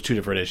talking about? Those are two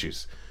different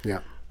issues." Yeah.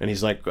 And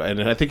he's like,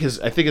 and I think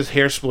his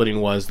hair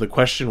splitting was the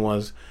question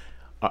was,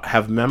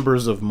 have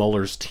members of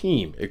Mueller's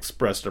team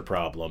expressed a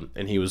problem?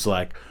 And he was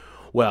like,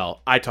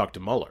 "Well, I talked to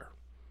Mueller.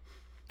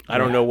 I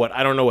don't know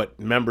what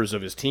members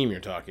of his team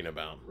you're talking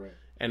about." Right.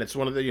 And it's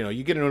one of the, you know,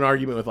 you get into an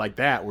argument with like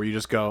that where you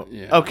just go,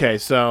 okay,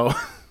 so.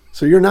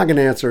 So you're not going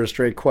to answer a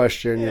straight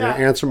question. You're going to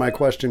answer my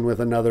question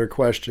with another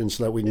question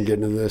so that we can get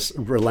into this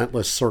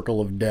relentless circle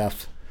of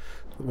death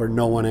where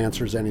no one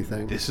answers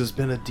anything. This has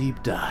been a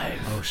deep dive.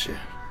 Oh, shit.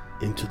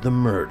 Into the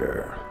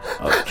murder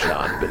of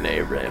John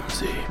Benet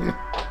Ramsey.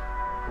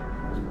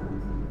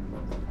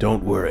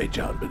 Don't worry,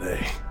 John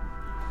Benet.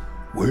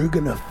 We're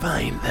going to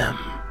find them,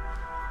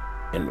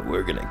 and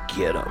we're going to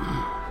get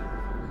them.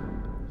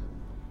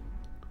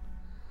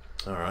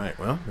 All right,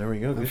 well, there we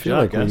go. Good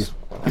job, guys.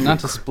 Not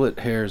to split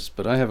hairs,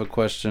 but I have a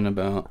question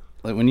about,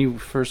 like, when you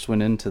first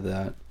went into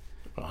that,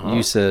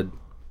 you said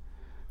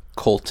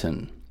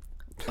Colton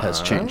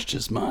has changed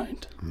his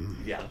mind.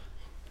 Yeah.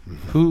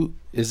 Who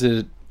is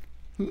it?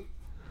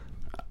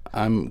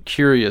 I'm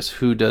curious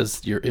who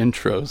does your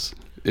intros,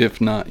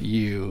 if not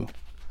you.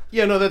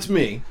 Yeah, no, that's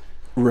me.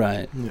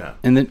 Right. Yeah.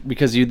 And then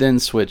because you then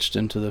switched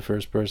into the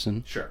first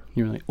person. Sure.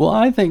 You were like, well,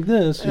 I think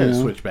this. Yeah, you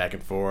know. switch back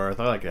and forth.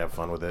 I like to have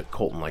fun with it.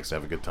 Colton likes to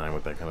have a good time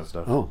with that kind of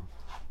stuff. Oh.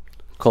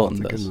 Colton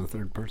Thinking does. of the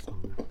third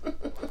person.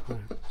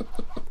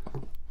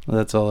 Well,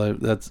 that's all.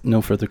 That's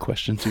no further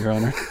questions, Your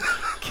Honor.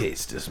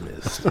 Case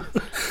dismissed.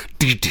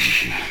 That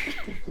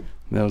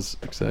was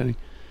exciting.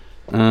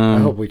 I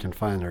hope we can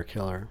find our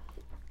killer.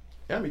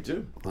 Yeah, me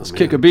too. Let's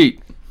kick a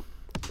beat.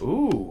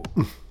 Ooh.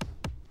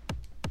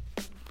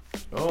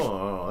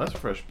 Oh, that's a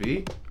fresh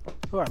beat.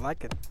 Oh, I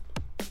like it.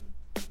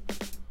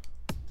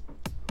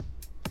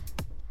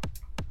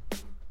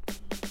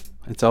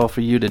 It's all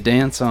for you to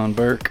dance on,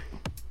 Burke.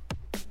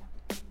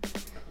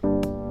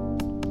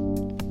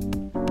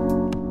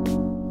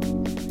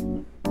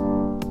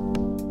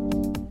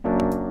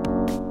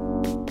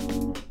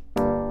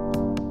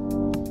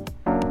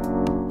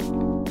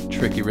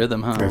 Tricky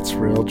rhythm, huh? That's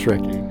real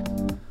tricky.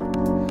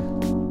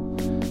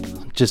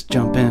 Just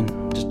jump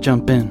in, just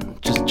jump in,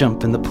 just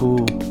jump in the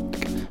pool.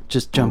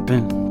 Just jump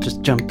in,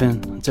 just jump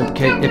in. It's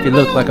okay if you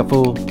look like a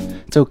fool.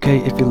 It's okay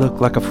if you look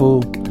like a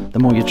fool. The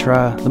more you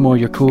try, the more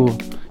you're cool.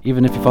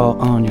 Even if you fall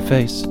on your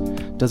face,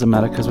 doesn't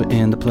matter cause we're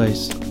in the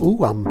place.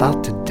 Ooh, I'm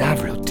about to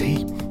dive real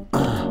deep.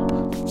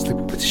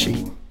 Sleeping with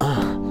sheep.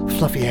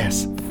 Fluffy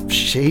ass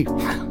sheep.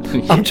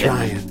 I'm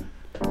trying.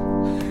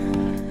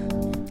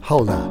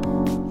 Hold up.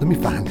 Let me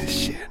find this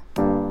shit.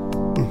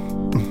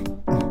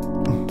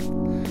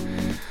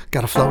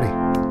 Got a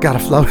floaty. Got a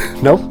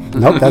floaty.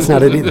 Nope, that's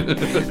not it either.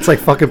 It's like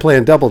fucking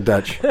playing double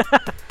dutch.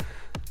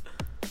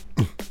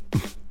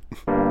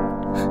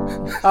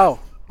 Oh,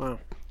 wow.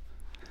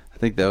 I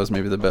think that was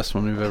maybe the best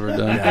one we've ever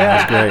done.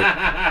 Yeah,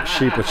 that was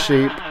great. Sheep with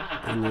sheep.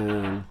 And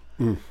then,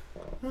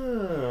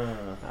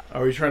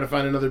 Are we trying to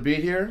find another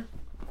beat here?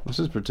 Let's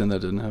just pretend that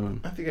didn't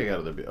happen. I think I got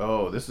another beat.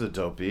 Oh, this is a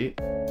dope beat.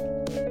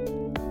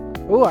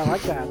 Ooh, I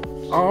like that.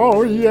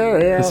 oh,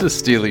 yeah. This is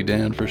Steely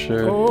Dan for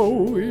sure.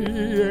 Oh,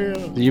 yeah.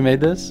 You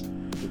made this?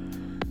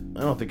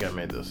 I don't think I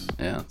made this,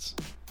 Yeah. It's,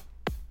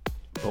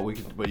 but we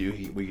could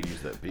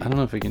use that beat. I don't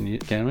know if we can.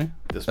 Can we?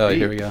 This Oh, beat?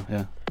 here we go.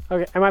 Yeah.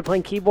 Okay, am I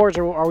playing keyboards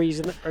or are we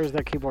using? Or is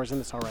there keyboards in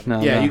this already?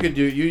 No. Yeah, no. you could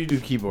do Or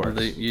keyboards.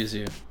 they use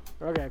you.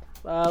 Okay,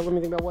 let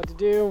me think about what to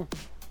do.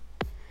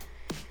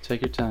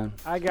 Take your time.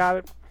 I got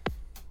it.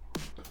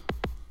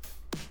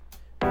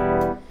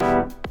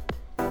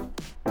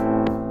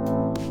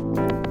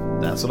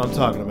 That's what I'm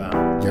talking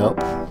about. Yep.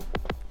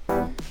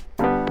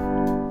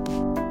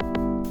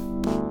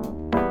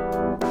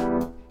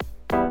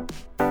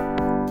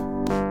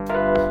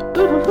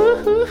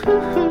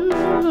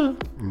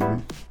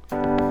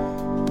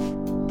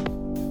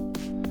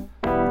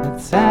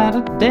 It's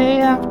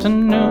Saturday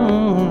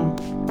afternoon.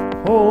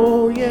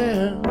 Oh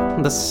yeah.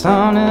 The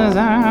sun is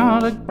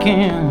out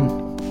again.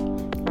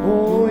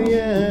 Oh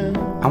yeah.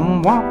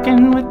 I'm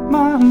walking with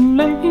my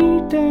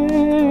lady.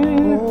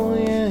 Oh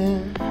yeah.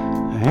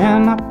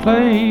 And I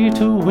play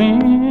to win.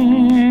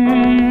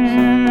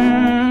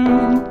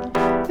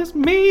 It's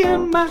me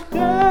and my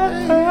girl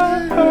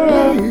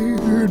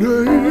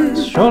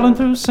strolling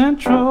through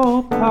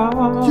Central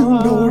Park. You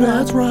know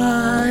that's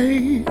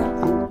right.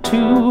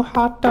 2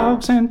 hot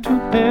dogs and 2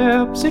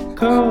 Pepsi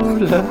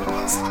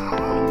Colas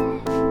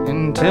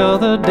until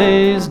the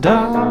day's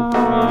dark.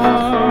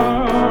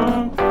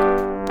 I'm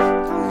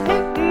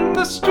hitting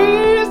the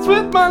streets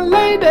with my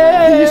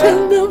lady. He's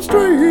in them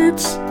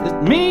streets.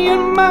 It's me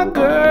and my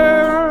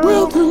girl.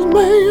 Well, this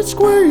man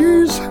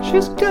squeeze.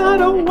 She's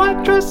got a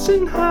white dress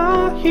and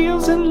high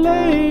heels and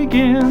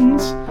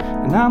leggings,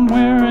 and I'm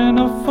wearing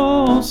a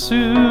full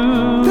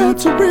suit.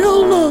 That's a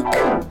real look.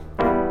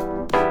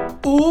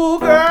 Ooh,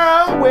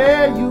 girl,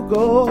 where you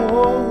go?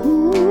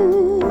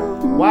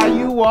 Why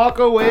you walk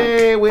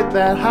away with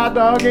that hot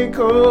dog and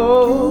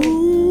coke?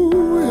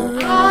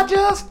 I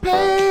just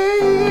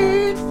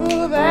paid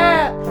for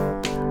that.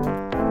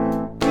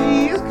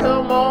 Please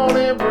come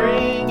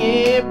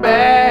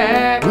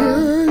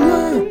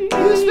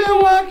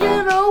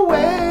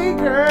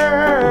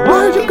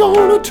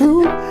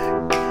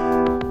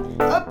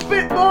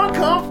more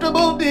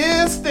comfortable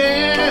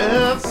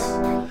distance.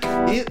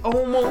 It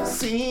almost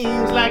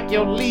seems like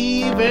you're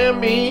leaving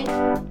me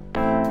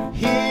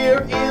here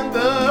in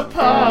the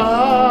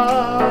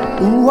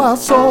park. Ooh, I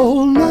saw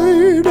a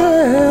lady.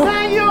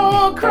 Now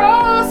you're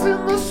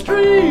crossing the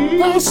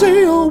street. I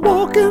see her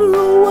walking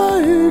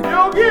away.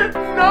 You're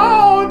getting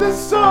on the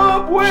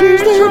subway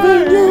She's leaving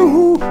train.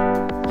 you.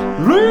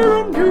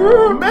 Leaving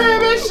you.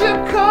 Maybe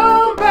she'll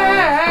come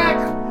back.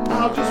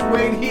 I'll just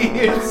wait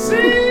here and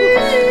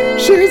see.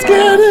 She's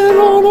getting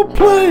on a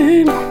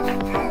plane.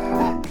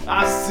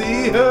 I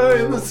see her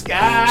in the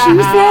sky.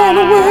 She's flying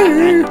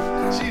away.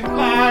 She's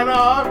flying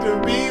off to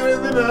be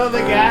with another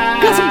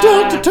guy. Got some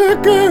Delta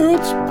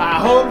tickets. I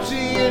hope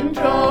she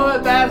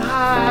enjoyed that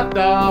hot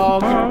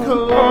dog and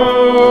coke.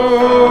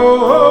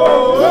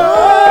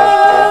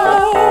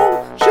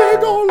 Oh, she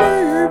gon'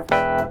 leave.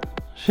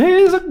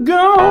 She's a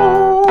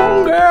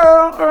gone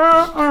girl.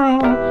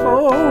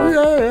 Oh,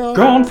 yeah.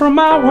 Gone from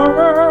my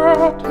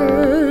world.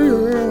 Hey,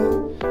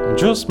 yeah.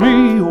 Just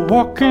me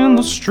walking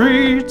the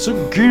streets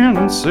again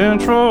in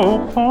Central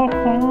Park.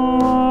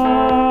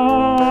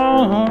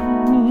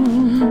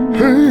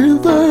 Hey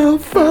there,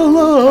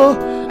 fella.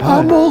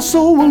 I'm also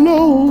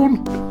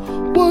alone.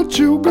 What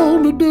you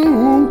gonna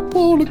do?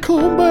 Wanna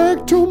come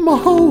back to my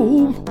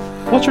home?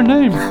 What's your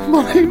name?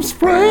 My name's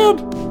Fred,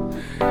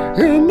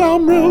 and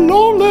I'm real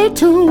lonely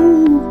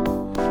too.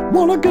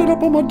 Wanna get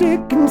up on my dick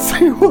and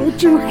see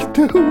what you can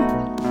do.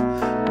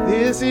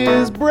 This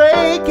is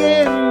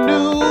breaking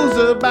news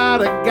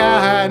about a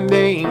guy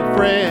named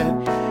Fred.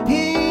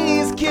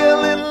 He's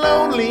killing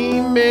lonely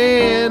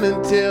men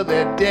until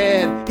they're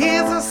dead.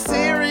 He's a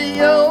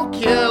serial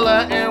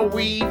killer and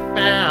we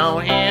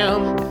found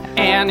him.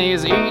 And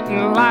he's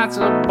eating lots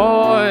of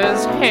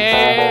boys'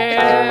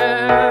 heads.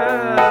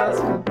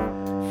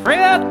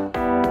 Fred,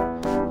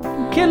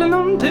 killing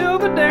them till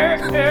the dead.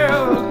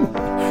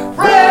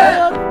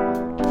 Fred!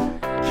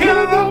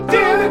 Killing them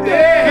till the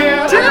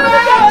dead! Till the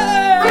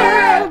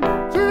dead!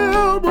 Killing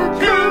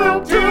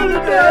them till the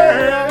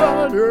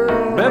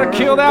dead! Better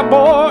kill that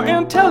boy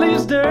until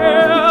he's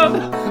dead.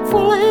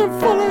 Fully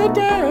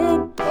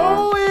dead.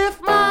 Oh,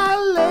 if my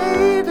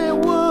lady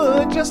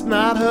would just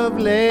not have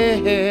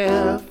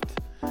left,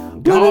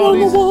 Good all on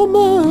the these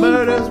woman.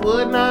 murders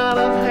would not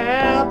have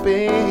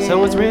happened.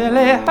 So it's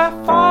really her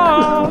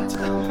fault.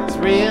 It's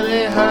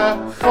really her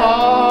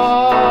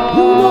fault.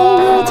 You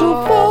know it's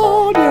her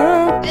fault,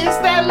 yeah. It's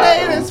that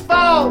lady's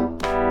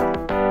fault.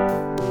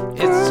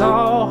 It's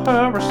all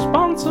her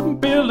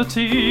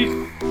responsibility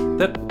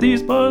that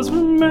these boys were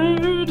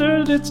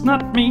murdered. It's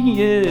not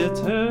me,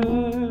 it's her.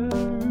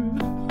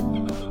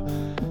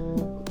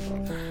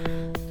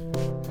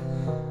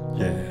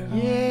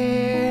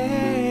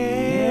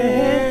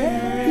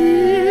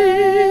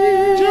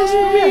 Just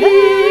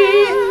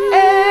me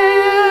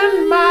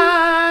and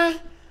my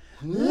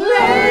lady.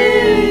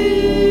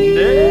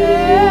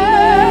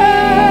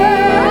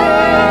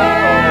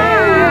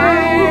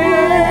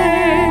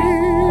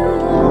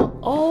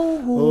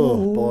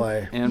 Oh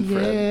boy. And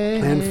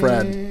Fred. And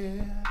Fred.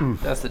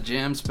 That's the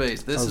jam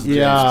space. This is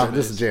Yeah.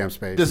 This is Jam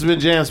Space. This has been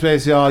Jam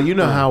Space, y'all. You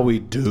know how we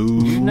do.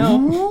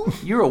 No,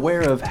 you're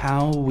aware of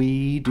how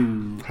we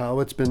do.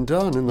 How it's been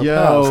done in the Yo,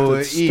 past.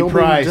 It's E. still being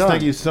Price, done.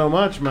 thank you so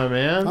much, my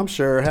man. I'm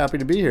sure happy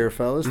to be here,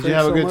 fellas. Did you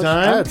Thanks have a so good much.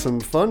 time? I had some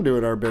fun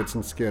doing our bits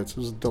and skits. It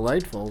was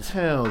delightful.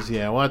 Hells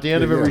yeah. Well, at the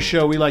end of Yeah. every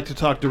show, we like to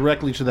talk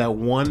directly to that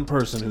one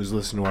person who's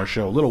listening to our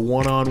show. A little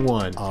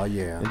one-on-one. Oh,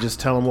 yeah. And just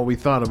tell them what we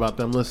thought about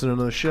them listening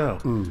to the show.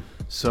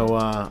 So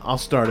I'll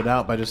start it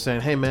out by just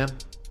saying, hey, man,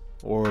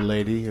 or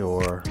lady,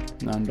 or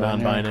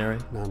non-binary.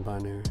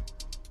 Non-binary.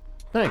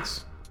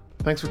 Thanks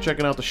for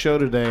checking out the show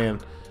today.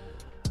 And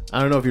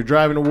I don't know if you're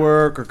driving to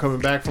work or coming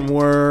back from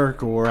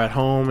work or at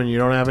home and you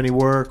don't have any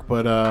work,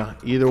 but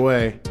either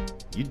way,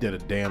 you did a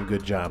damn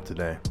good job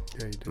today.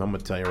 Yeah, you did. And I'm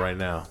gonna tell you right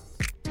now,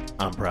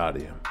 I'm proud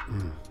of you.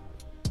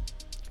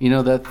 You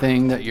know that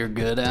thing that you're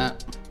good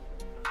at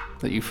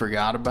that you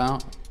forgot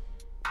about?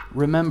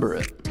 Remember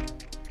it.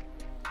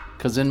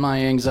 Because in my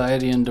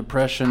anxiety and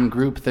depression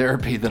group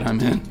therapy that I'm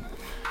in,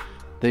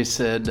 they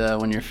said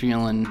when you're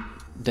feeling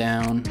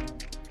down,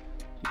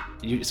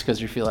 it's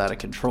because you feel out of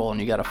control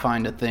and you got to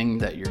find a thing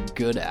that you're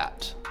good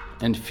at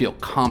and feel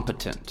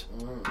competent.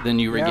 Then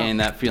you regain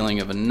that feeling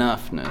of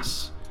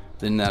enoughness.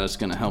 Then that is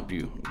going to help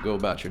you go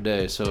about your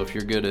day. So if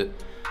you're good at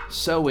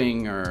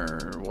sewing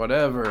or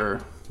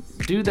whatever,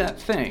 do that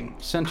thing.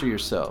 Center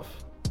yourself.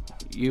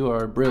 You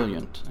are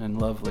brilliant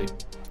and lovely.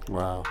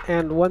 Wow.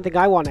 And one thing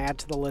I want to add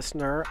to the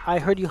listener, I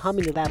heard you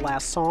humming to that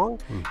last song,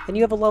 and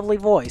you have a lovely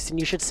voice, and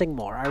you should sing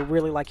more. I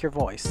really like your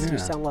voice. Yeah. You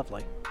sound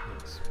lovely.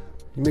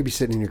 You may be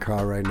sitting in your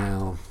car right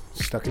now,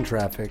 stuck in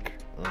traffic.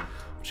 Why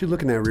don't you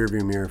look in that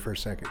rearview mirror for a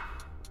second?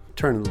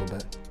 Turn a little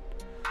bit.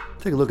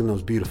 Take a look in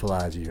those beautiful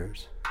eyes of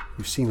yours.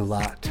 You've seen a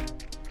lot.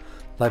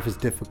 Life is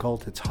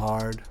difficult. It's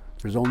hard.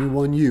 There's only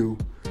one you.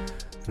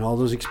 And all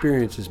those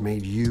experiences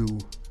made you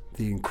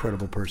the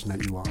incredible person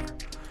that you are.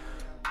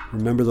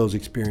 Remember those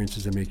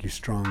experiences that make you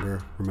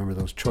stronger. Remember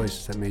those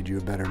choices that made you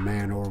a better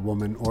man or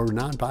woman or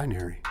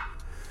non-binary.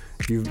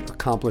 You've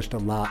accomplished a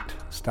lot.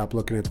 Stop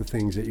looking at the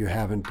things that you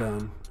haven't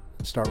done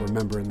and start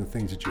remembering the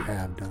things that you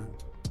have done.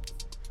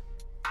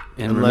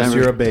 And Unless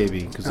you're a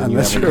baby, because then you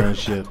haven't done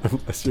shit.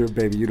 Unless you're a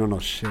baby, you don't know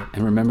shit.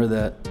 And remember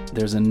that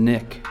there's a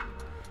Nick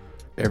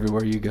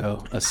everywhere you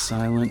go. A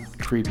silent,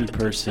 creepy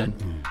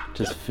person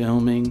just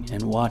filming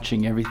and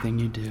watching everything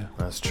you do.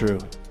 That's true.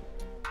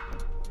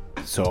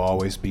 So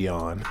always be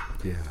on.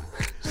 Yeah.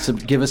 So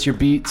give us your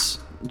beats.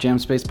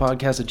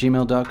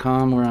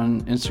 jamspacepodcast@gmail.com. We're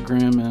on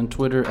Instagram and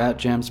Twitter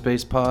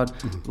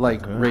 @jamspacepod.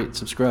 Like, rate,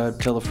 subscribe,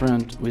 tell a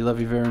friend. We love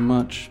you very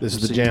much. This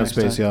is We'll the see you Jam next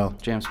Space, time. y'all.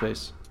 Jam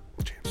Space.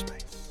 Jam Space.